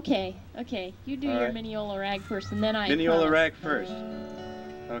 Okay. You do All your right. Mineola Rag first, and then I Mineola come. Rag first.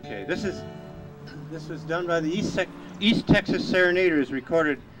 Okay, this was done by the East Texas Serenaders,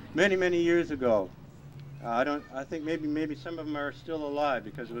 recorded many years ago. I think maybe some of them are still alive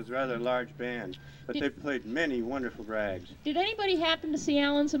because it was a rather large band, but they played many wonderful rags. Did anybody happen to see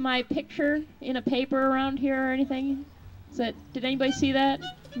Allan's and my picture in a paper around here or anything? Did anybody see that?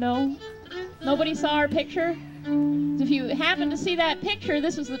 No? Nobody saw our picture? If you happen to see that picture,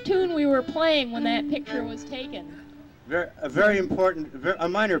 this was the tune we were playing when that picture was taken. A very important, a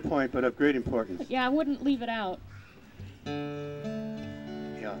minor point, but of great importance. Yeah, I wouldn't leave it out.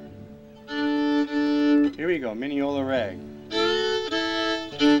 Yeah. Here we go, Mineola Rag.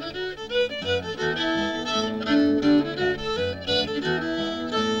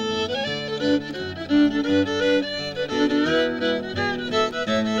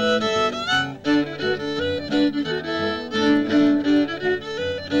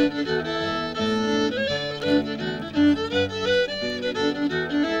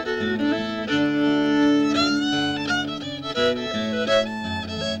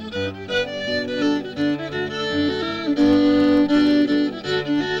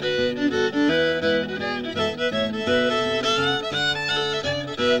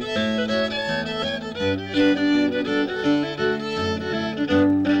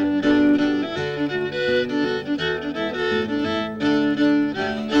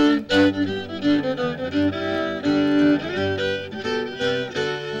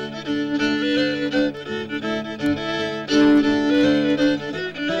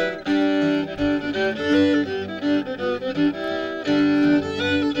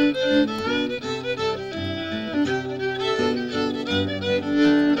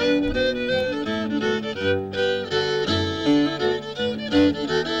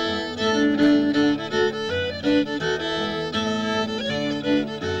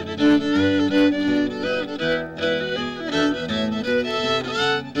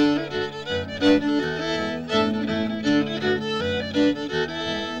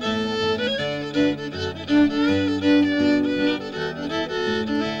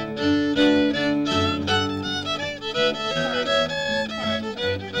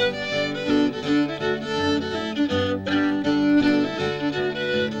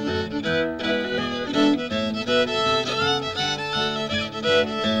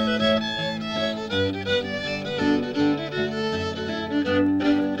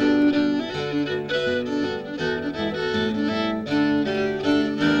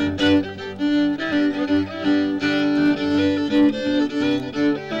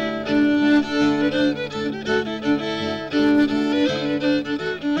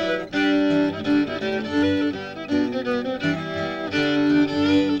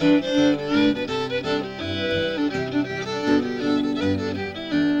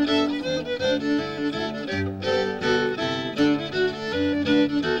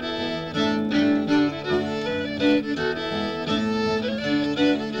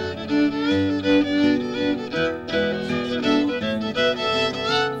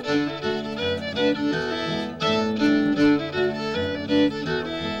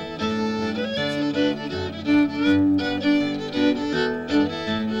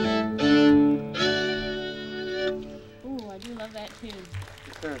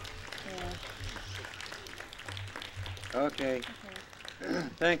 Okay.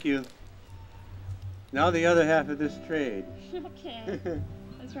 Thank you. Now the other half of this trade. Okay.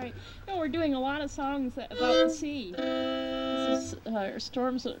 That's right. No, we're doing a lot of songs about the sea. This is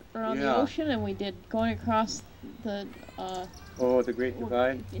storms around the ocean, and we did going across the. Oh, the Great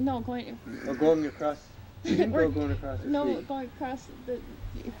Divide. No, going. Oh, going across. You didn't go going across the No, sea. going across the.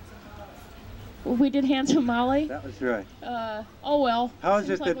 We did Handsome Molly. That was right. Oh well. How is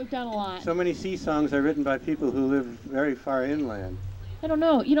Seems it like that we've done a lot. so many sea songs are written by people who live very far inland? I don't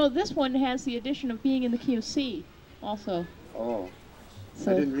know. You know, this one has the addition of being in the key of C, also. Oh,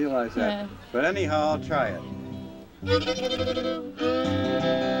 So, I didn't realize that. yeah. But anyhow, I'll try it.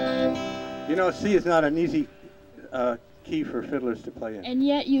 You know, C is not an easy key for fiddlers to play in. And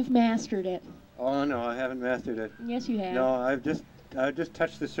yet you've mastered it. Oh no, I haven't mastered it. Yes, you have. No, I've just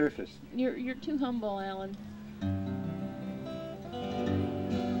touched the surface. You're too humble, Alan.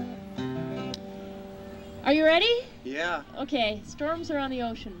 Are you ready? Yeah. Okay, Storms Are on the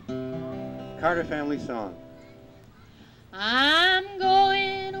Ocean. Carter family song. I'm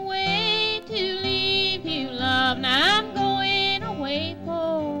going away to leave you, love. Now I'm going away for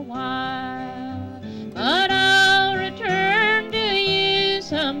a while. But I'll return to you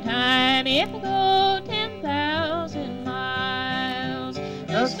sometime if I go 10,000 miles.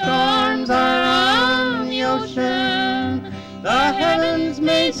 The storms are on the ocean, the heavens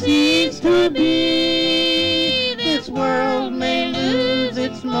may cease to be, this world may lose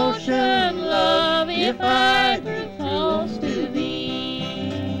its motion, love, if I prove false to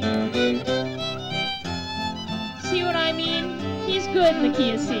thee. See what I mean? He's good in the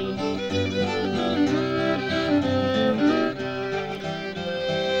key of C.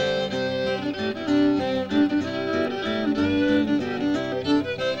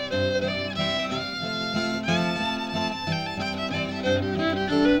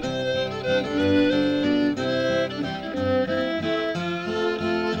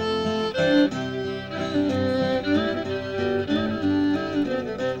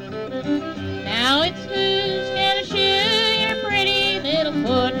 Now it's who's gonna shoe your pretty little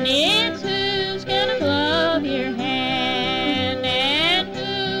foot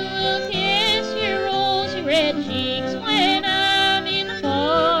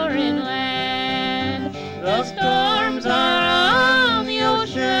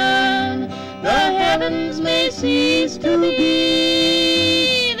heavens may cease to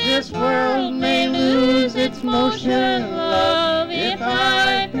be, this world may lose its motion, love, if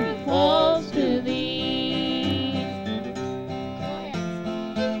I prove false to thee.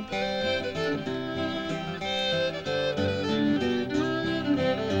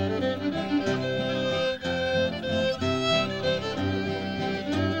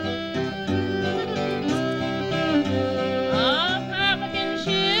 Oh, Papa can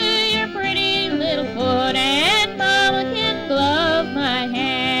shoe your pretty little foot, and Mama can glove my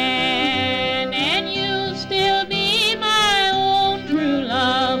hand, and you'll still be my own true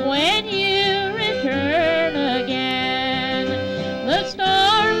love when you return again. The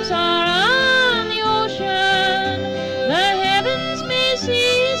storms are on the ocean, the heavens may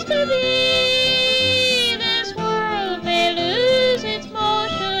cease to be, this world may lose its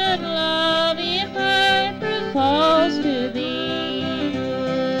motion, love, if I prove false to thee.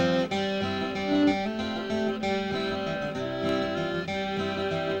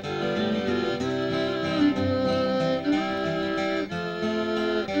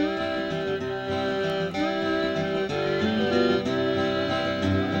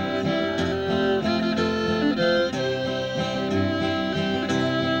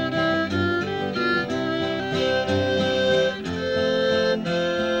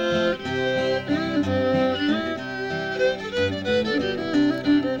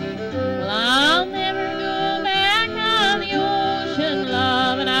 Well, I'll never go back on the ocean,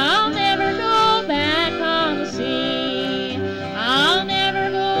 love, and I'll never go back on the sea. I'll never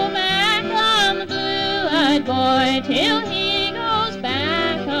go back on the blue-eyed boy till he goes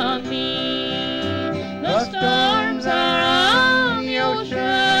back on me. The storms are on the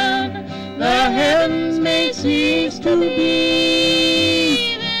ocean, the heavens may cease to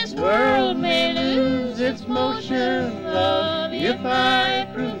be, this world may lose its motion, love, if I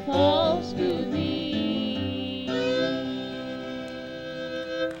prove false to thee.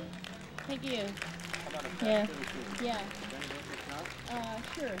 Thank you. Yeah. Yeah.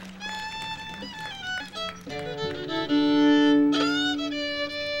 Sure.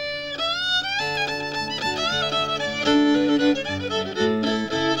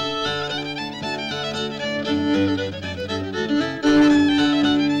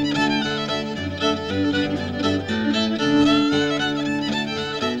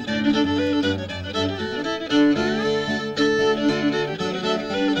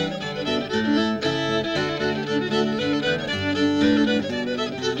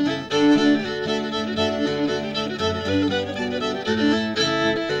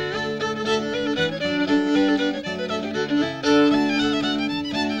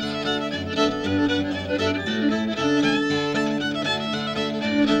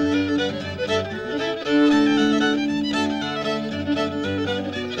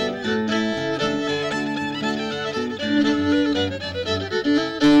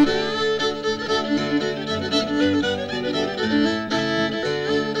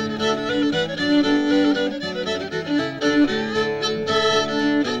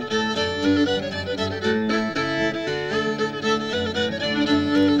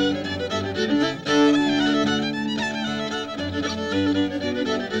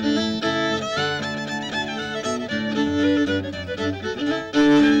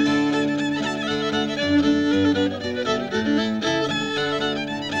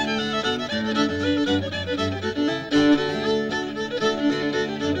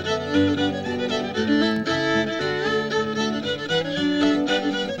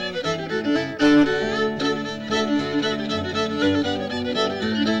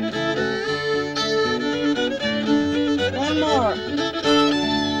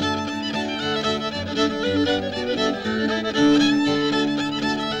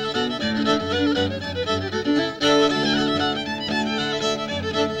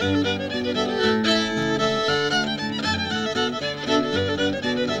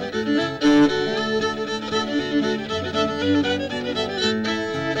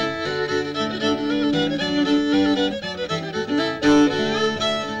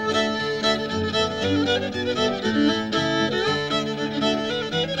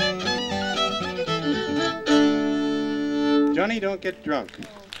 Johnny, don't get drunk.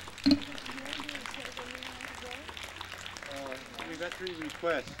 We've got 3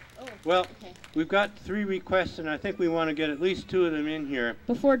 requests. Well, Okay. we've got 3 requests, and I think we want to get at least 2 of them in here.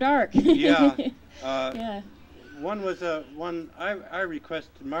 Before dark. Yeah. Yeah. One was one I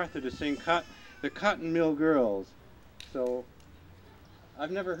requested Martha to sing the Cotton Mill Girls. So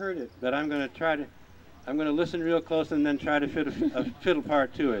I've never heard it, but I'm going to listen real close and then try to fit a fiddle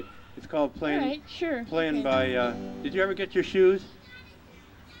part to it. It's called Playing. All right, sure. Playing Okay. by. Did you ever get your shoes?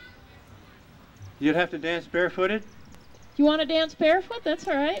 You'd have to dance barefooted? You want to dance barefoot? That's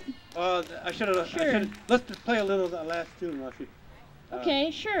all right. I should have. Sure. Let's just play a little of that last tune, Lucy.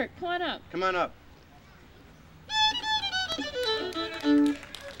 Okay, sure. Come on up. Come on up.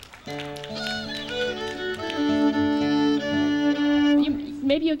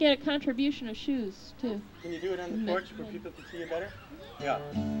 Maybe you'll get a contribution of shoes, too. Can you do it on the porch where people can see you better? Yeah.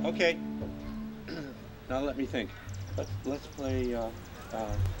 Okay. Now let me think. Let's play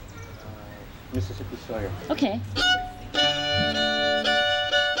Mississippi Sawyer. Okay.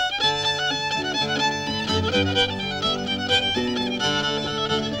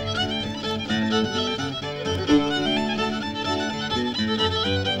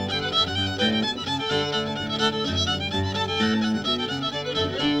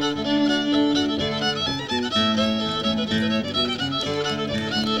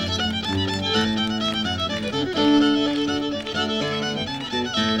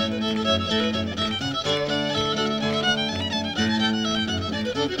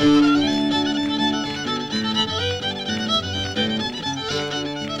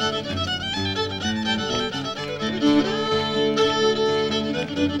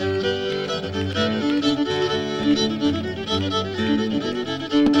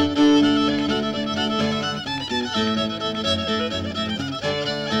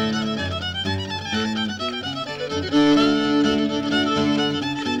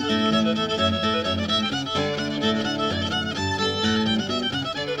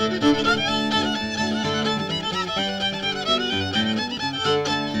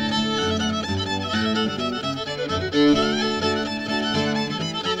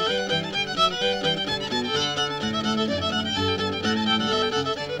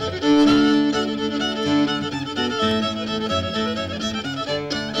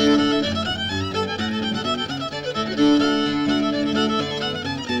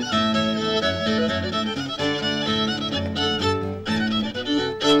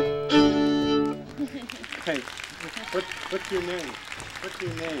 What's your name? What's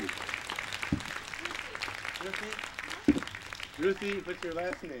your name? Ruthie? Ruthie, what's your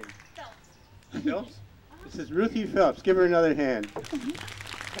last name? Phelps. Phelps? This is Ruthie Phelps. Give her another hand.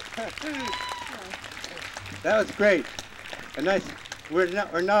 That was great. A nice. We're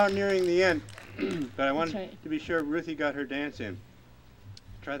now nearing the end, but I wanted to be sure Ruthie got her dance in.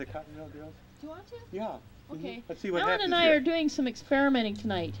 Try the Cotton Mill Girls. Do you want to? Yeah. Okay. Let's see what Alan happens and I here. are doing some experimenting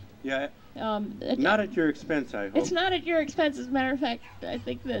tonight. Yeah. Not at your expense, I hope. It's not at your expense. As a matter of fact, I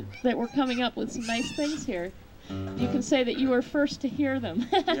think that we're coming up with some nice things here. You can say that you were first to hear them.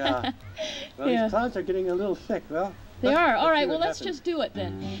 Yeah. Well, Yeah. these clouds are getting a little thick. Well, They are. All right, see well, what let's happens. just do it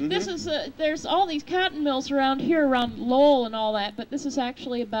then. Mhm. This is, there's all these cotton mills around here, around Lowell and all that, but this is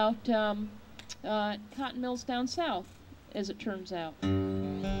actually about cotton mills down south, as it turns out.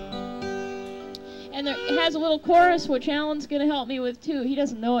 And it has a little chorus, which Alan's going to help me with, too. He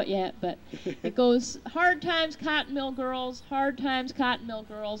doesn't know it yet, but it goes, hard times, cotton mill girls, hard times, cotton mill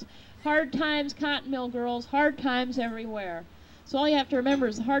girls, hard times, cotton mill girls, hard times everywhere. So all you have to remember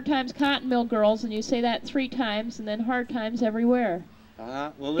is hard times, cotton mill girls, and you say that 3 times, and then hard times everywhere.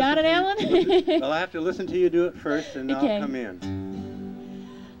 Well, Got it, Alan? Well, I have to listen to you do it first, and Okay. I'll come in.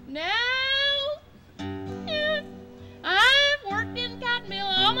 Now, I've worked in cotton mill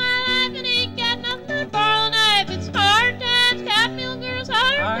all my life and ain't got nothing but borrow knife. It's hard times, cotton mill girls,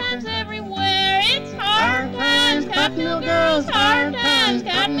 hard times everywhere. It's hard times, cotton mill girls, hard times,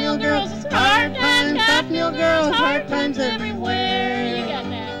 cotton mill girls. It's hard times, cotton mill girls, hard times everywhere. You got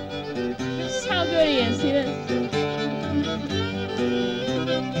that. This is how good he is. See this?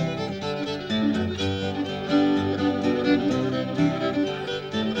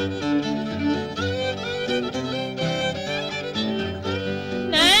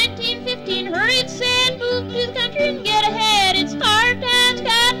 1915, hurried, said, move to the country and get ahead. It's hard times,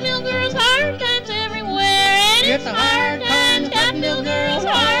 cotton mill girls, hard times everywhere. And it's hard times, cotton mill girls,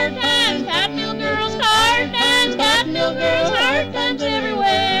 hard times, cotton mill girls, hard times, cotton mill girls, hard times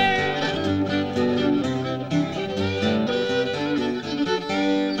everywhere.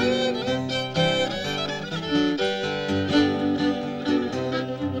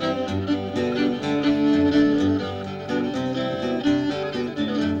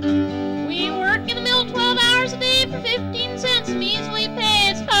 We work in the mill 12 hours a day for 15 cents measly pay.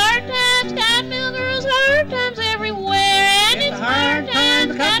 It's hard times, cotton mill girls, hard times everywhere. And it's hard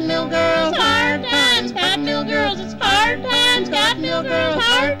times, cotton mill girls, hard times, cotton mill girls. It's hard times, cotton mill girls,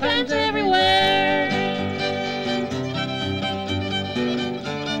 hard times everywhere.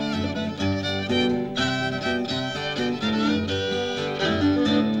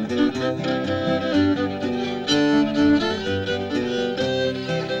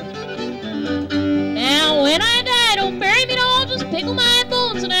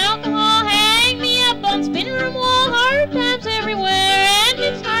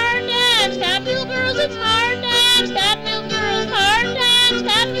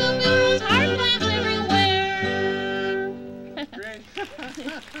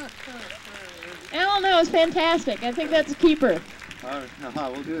 fantastic. I think that's a keeper.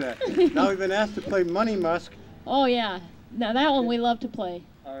 We'll do that. Now we've been asked to play Money Musk. Oh, yeah. Now, that one we love to play.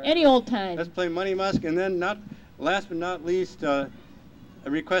 All right. Any old time. Let's play Money Musk, and then last but not least, a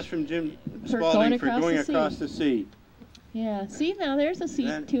request from Jim Spaulding for Going Across the Sea. Yeah, see, now there's a C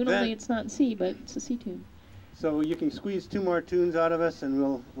tune, only it's not C, but it's a C tune. So you can squeeze 2 more tunes out of us, and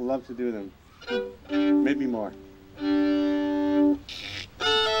we'll love to do them. Maybe more. Okay.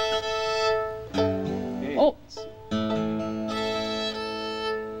 Oh.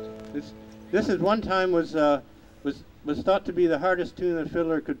 This at one time was thought to be the hardest tune a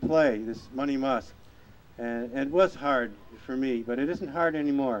fiddler could play, this Money Musk. And it was hard for me, but it isn't hard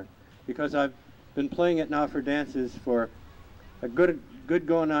anymore because I've been playing it now for dances for a good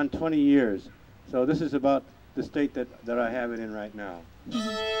going on 20 years. So this is about the state that I have it in right now.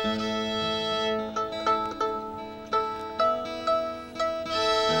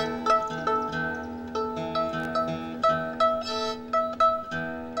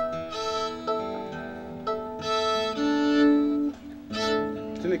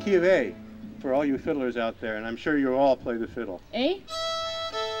 It's in the key of A for all you fiddlers out there, and I'm sure you all play the fiddle. A?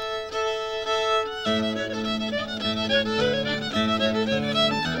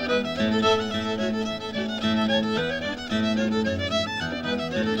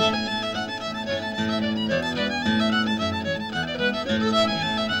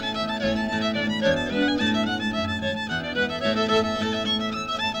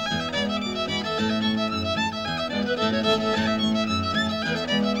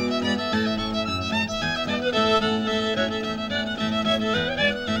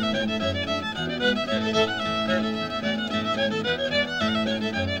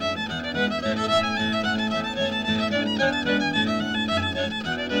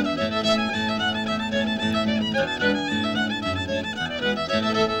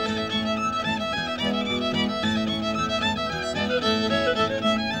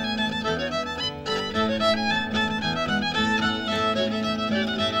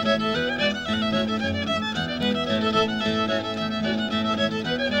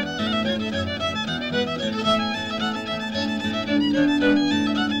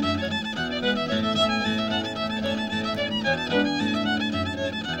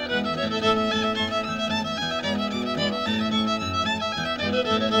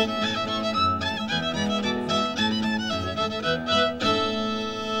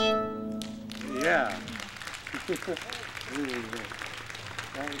 Yeah.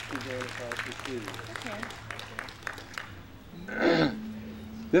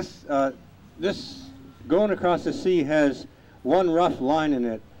 This Going Across the Sea has one rough line in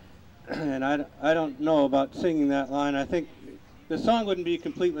it, and I don't know about singing that line. I think the song wouldn't be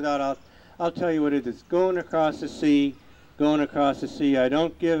complete without, I'll tell you what it is. Going across the sea, going across the sea, I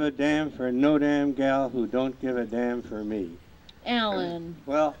don't give a damn for no damn gal who don't give a damn for me. Allan.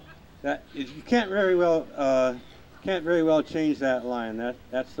 Well, you can't very well change that line.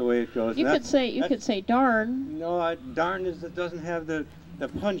 That's the way it goes. You could say darn. No, darn it doesn't have the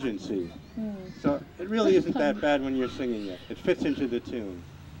pungency. So it really isn't that bad when you're singing it. It fits into the tune.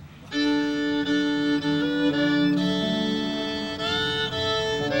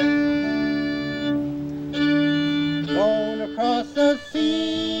 Going across the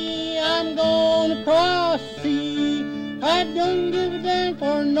sea, I'm going across the sea. I don't give a damn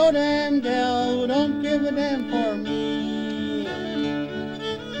for no damn gal who don't give a damn for me.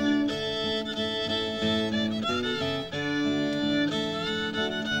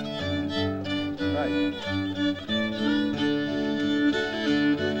 Right.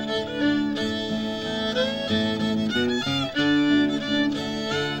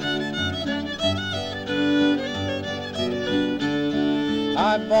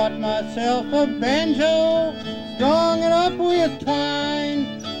 I bought myself a banjo, strung it up with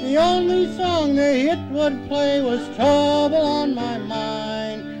twine. The only song the hit would play was Trouble on My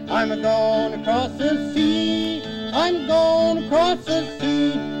Mind. I'm a-going across the sea, I'm going across the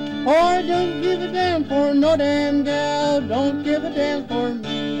sea. For I don't give a damn for no damn gal, don't give a damn for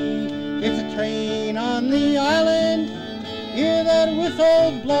me. It's a train on the island, hear that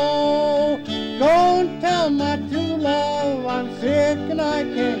whistle blow. Go and tell my true love I'm sick and I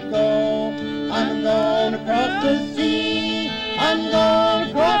can't go. I'm going across the sea, I'm going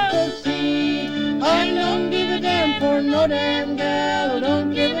across the sea. I don't give a damn for no damn gal,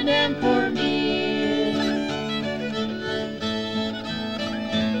 don't give a damn for me.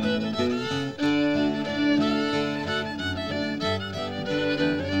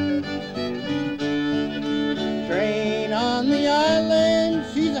 Train on the island,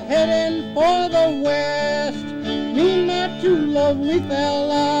 she's heading for the west. Me and my true love, we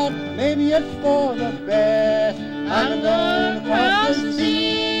fell out maybe it's for the best. I'm going across the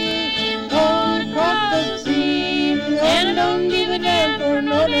sea, going across the sea, and I don't give a damn for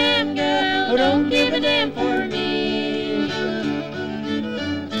no damn girl who don't give a damn for me.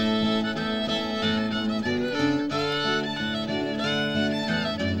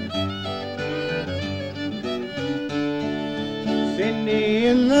 Cindy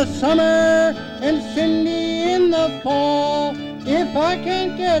in the summer and Cindy in the fall. If I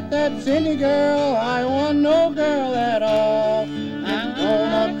can't get that Cindy girl, I want no girl at all. I'm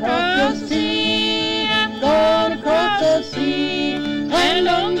going across the sea, I'm going across the sea, and I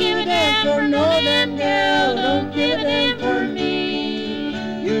don't give a damn for no damn girl, don't give a damn for me.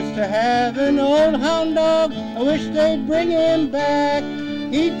 Used to have an old hound dog, I wish they'd bring him back.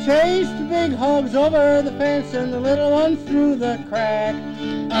 He chased the big hogs over the fence and the little ones through the crack.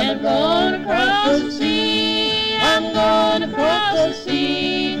 I'm going across the sea, I'm going across the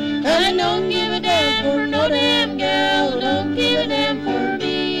sea, and I don't give a damn for no damn girl, don't give a damn for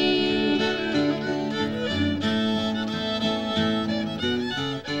me.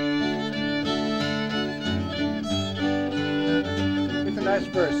 It's a nice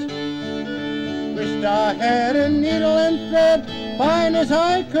verse. Wished I had a needle and thread, fine as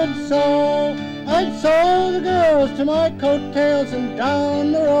I could sew. I'd sew the girls to my coattails and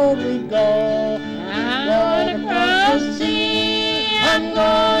down the road we'd go. I'm going across the sea, I'm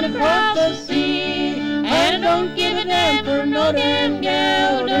going across the sea, and I don't give a damn for no damn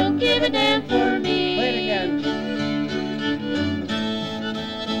girl, don't give a damn for me. Play it again.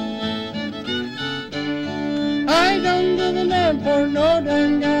 I don't give a damn for no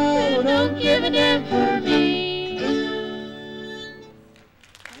damn girl, don't give a damn for me.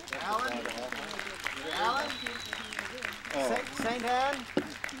 Saint Anne?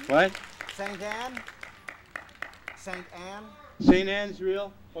 What? Saint Anne? Saint Anne? St. Anne's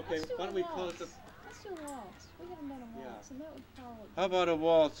real? Okay, why don't we close the... Let's do a waltz. We haven't done a waltz, and that would probably... How about a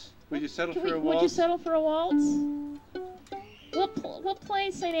waltz? Would you settle for a waltz? Would you settle for a waltz? We'll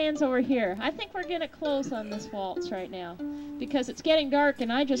play St. Anne's over here. I think we're gonna close on this waltz right now because it's getting dark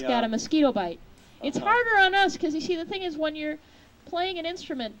and I just got a mosquito bite. It's harder on us because you see the thing is when you're playing an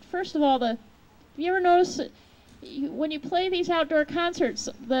instrument, first of all, have you ever noticed that when you play these outdoor concerts,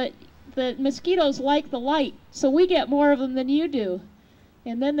 the mosquitoes like the light, so we get more of them than you do.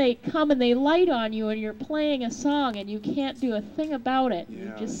 And then they come and they light on you and you're playing a song and you can't do a thing about it. Yeah.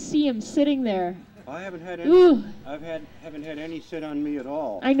 You just see them sitting there. I haven't had any. Ooh. Haven't had any sit on me at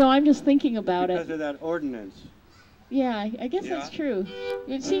all. I know, I'm just thinking about because it. of that ordinance. Yeah, I guess that's true.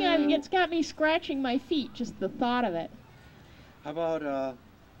 You see, it's got me scratching my feet, just the thought of it. How about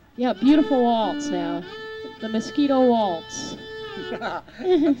Yeah, beautiful waltz now. The mosquito waltz.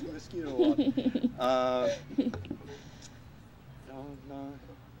 the mosquito waltz.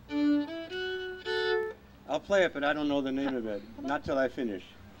 I'll play it, but I don't know the name of it. Not till I finish.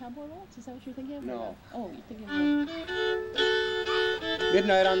 Cowboy waltz? Is that what you're thinking of? No. Oh, you're thinking of...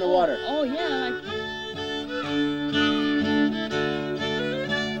 Midnight on the Water. Oh, yeah.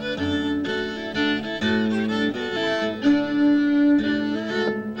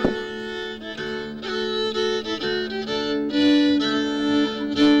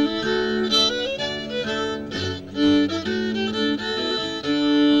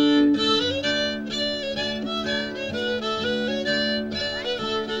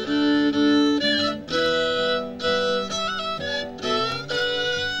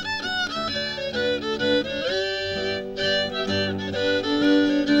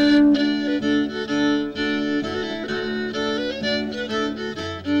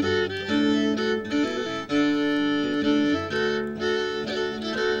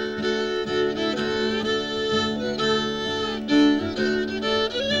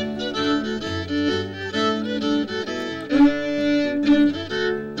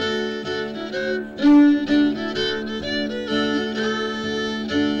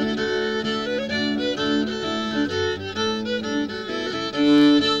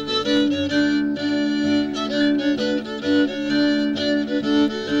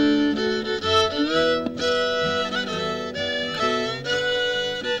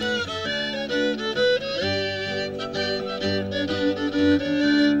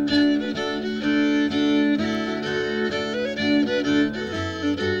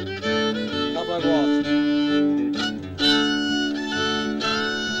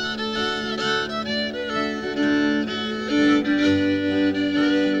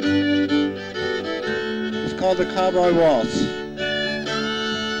 The Cowboy Waltz.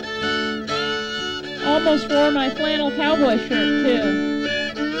 Almost wore my flannel cowboy shirt, too.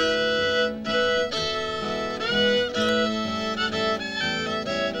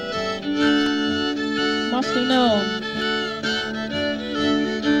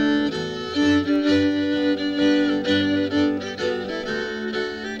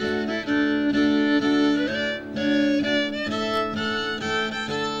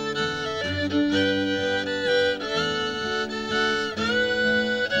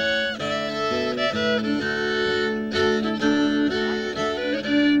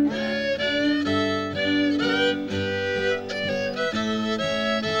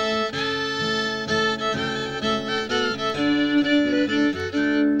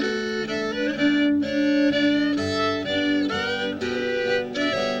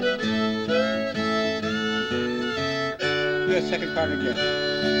 do that second part again.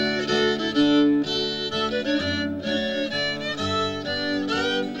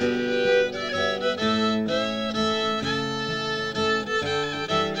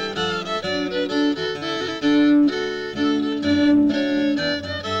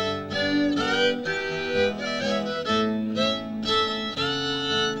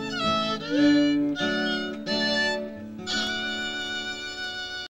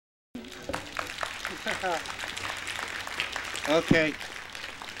 Okay.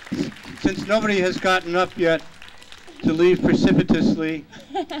 Since nobody has gotten up yet to leave precipitously,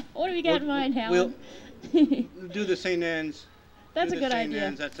 What do we got in mind, Alan? we'll do the St. Anne's. That's do a the good St. idea.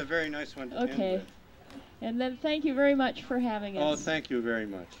 Anne's. That's a very nice one to end Okay. with. And then thank you very much for having us. Oh, thank you very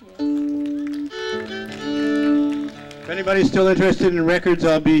much. Yes. If anybody's still interested in records,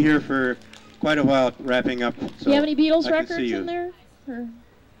 I'll be here for quite a while wrapping up. So Do you have any Beatles I can see records you. in there? Or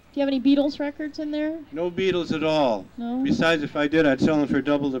do you have any Beatles records in there? No Beatles at all. No? Besides, if I did, I'd sell them for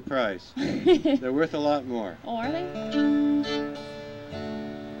double the price. They're worth a lot more. Oh, are they? I'm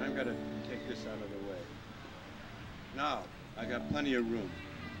going to take this out of the way. Now, I got plenty of room.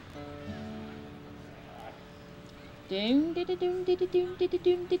 Doom, di-di-doom, di-di-doom,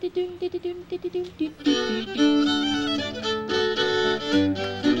 di-di-doom, di-di-doom, di-di-doom, di-di-doom,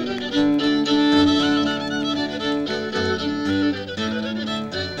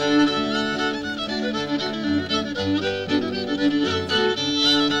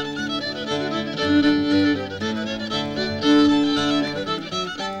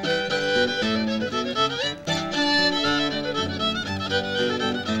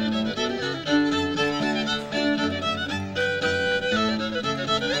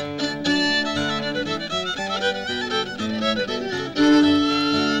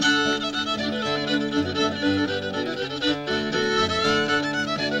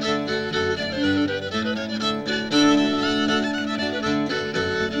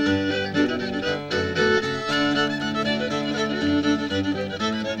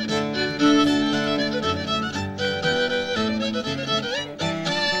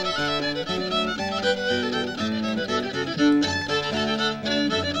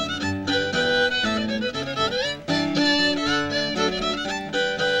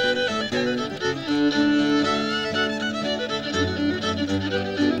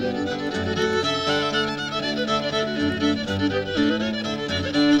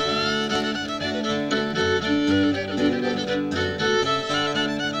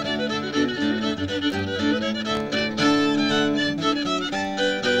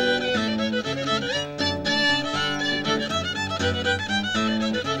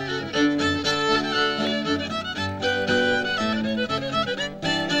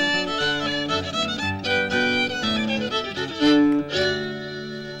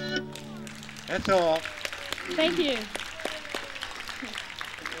 That's all. Thank you.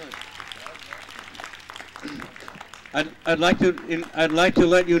 I'd like to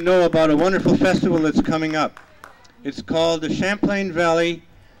let you know about a wonderful festival that's coming up. It's called the Champlain Valley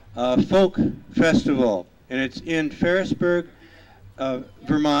Folk Festival, and it's in Ferrisburg,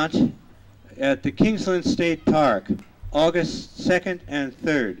 Vermont, at the Kingsland State Park, August 2nd and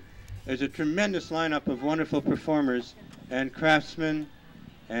 3rd. There's a tremendous lineup of wonderful performers and craftsmen,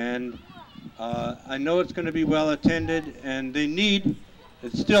 and I know it's going to be well attended, and yes,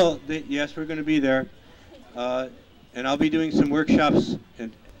 we're going to be there. And I'll be doing some workshops,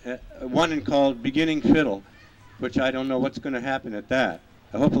 and one called Beginning Fiddle, which I don't know what's going to happen at that.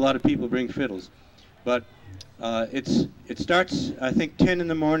 I hope a lot of people bring fiddles. But it starts, I think, 10 in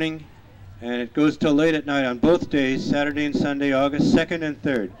the morning, and it goes till late at night on both days, Saturday and Sunday, August 2nd and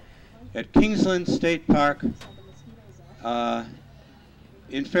 3rd, at Kingsland State Park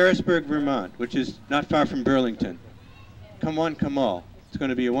in Ferrisburg, Vermont, which is not far from Burlington. Come one, come all. It's going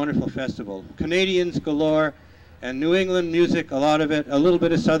to be a wonderful festival. Canadians galore, and New England music, a lot of it, a little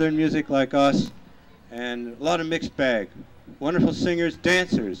bit of Southern music like us, and a lot of mixed bag. Wonderful singers,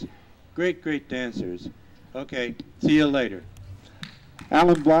 dancers, great, great dancers. Okay, see you later.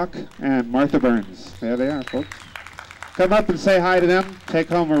 Allan Block and Martha Burns. There they are, folks. Come up and say hi to them. Take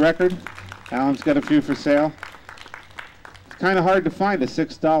home a record. Alan's got a few for sale. It's kind of hard to find a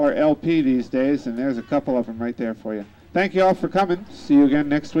 $6 LP these days, and there's a couple of them right there for you. Thank you all for coming. See you again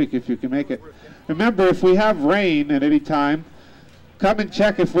next week if you can make it. Remember, if we have rain at any time, come and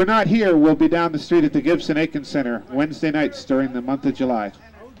check. If we're not here, we'll be down the street at the Gibson-Aiken Center Wednesday nights during the month of July.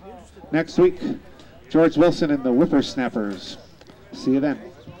 Next week, George Wilson and the Whippersnappers. See you then.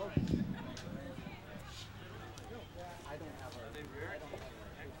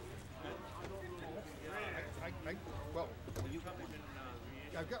 Well,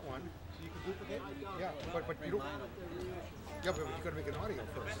 I've got one. Yeah, but you don't. Yeah, but you got to make an audio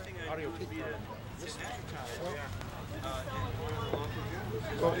first. Audio tape.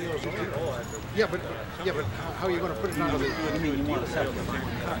 Well, yeah, but how are you going to put it on the? You mean you want to set up the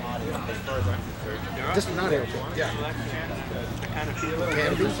audio as far as I'm concerned? Just an audio tape. Yeah.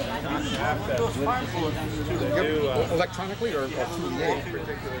 Can be. Yep. Electronically or through the air.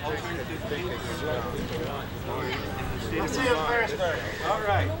 I'll see you in Ferrisburg. All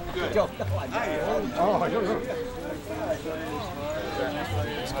right, good. Oh, I don't know.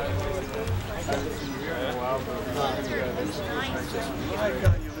 I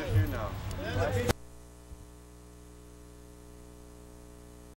got you.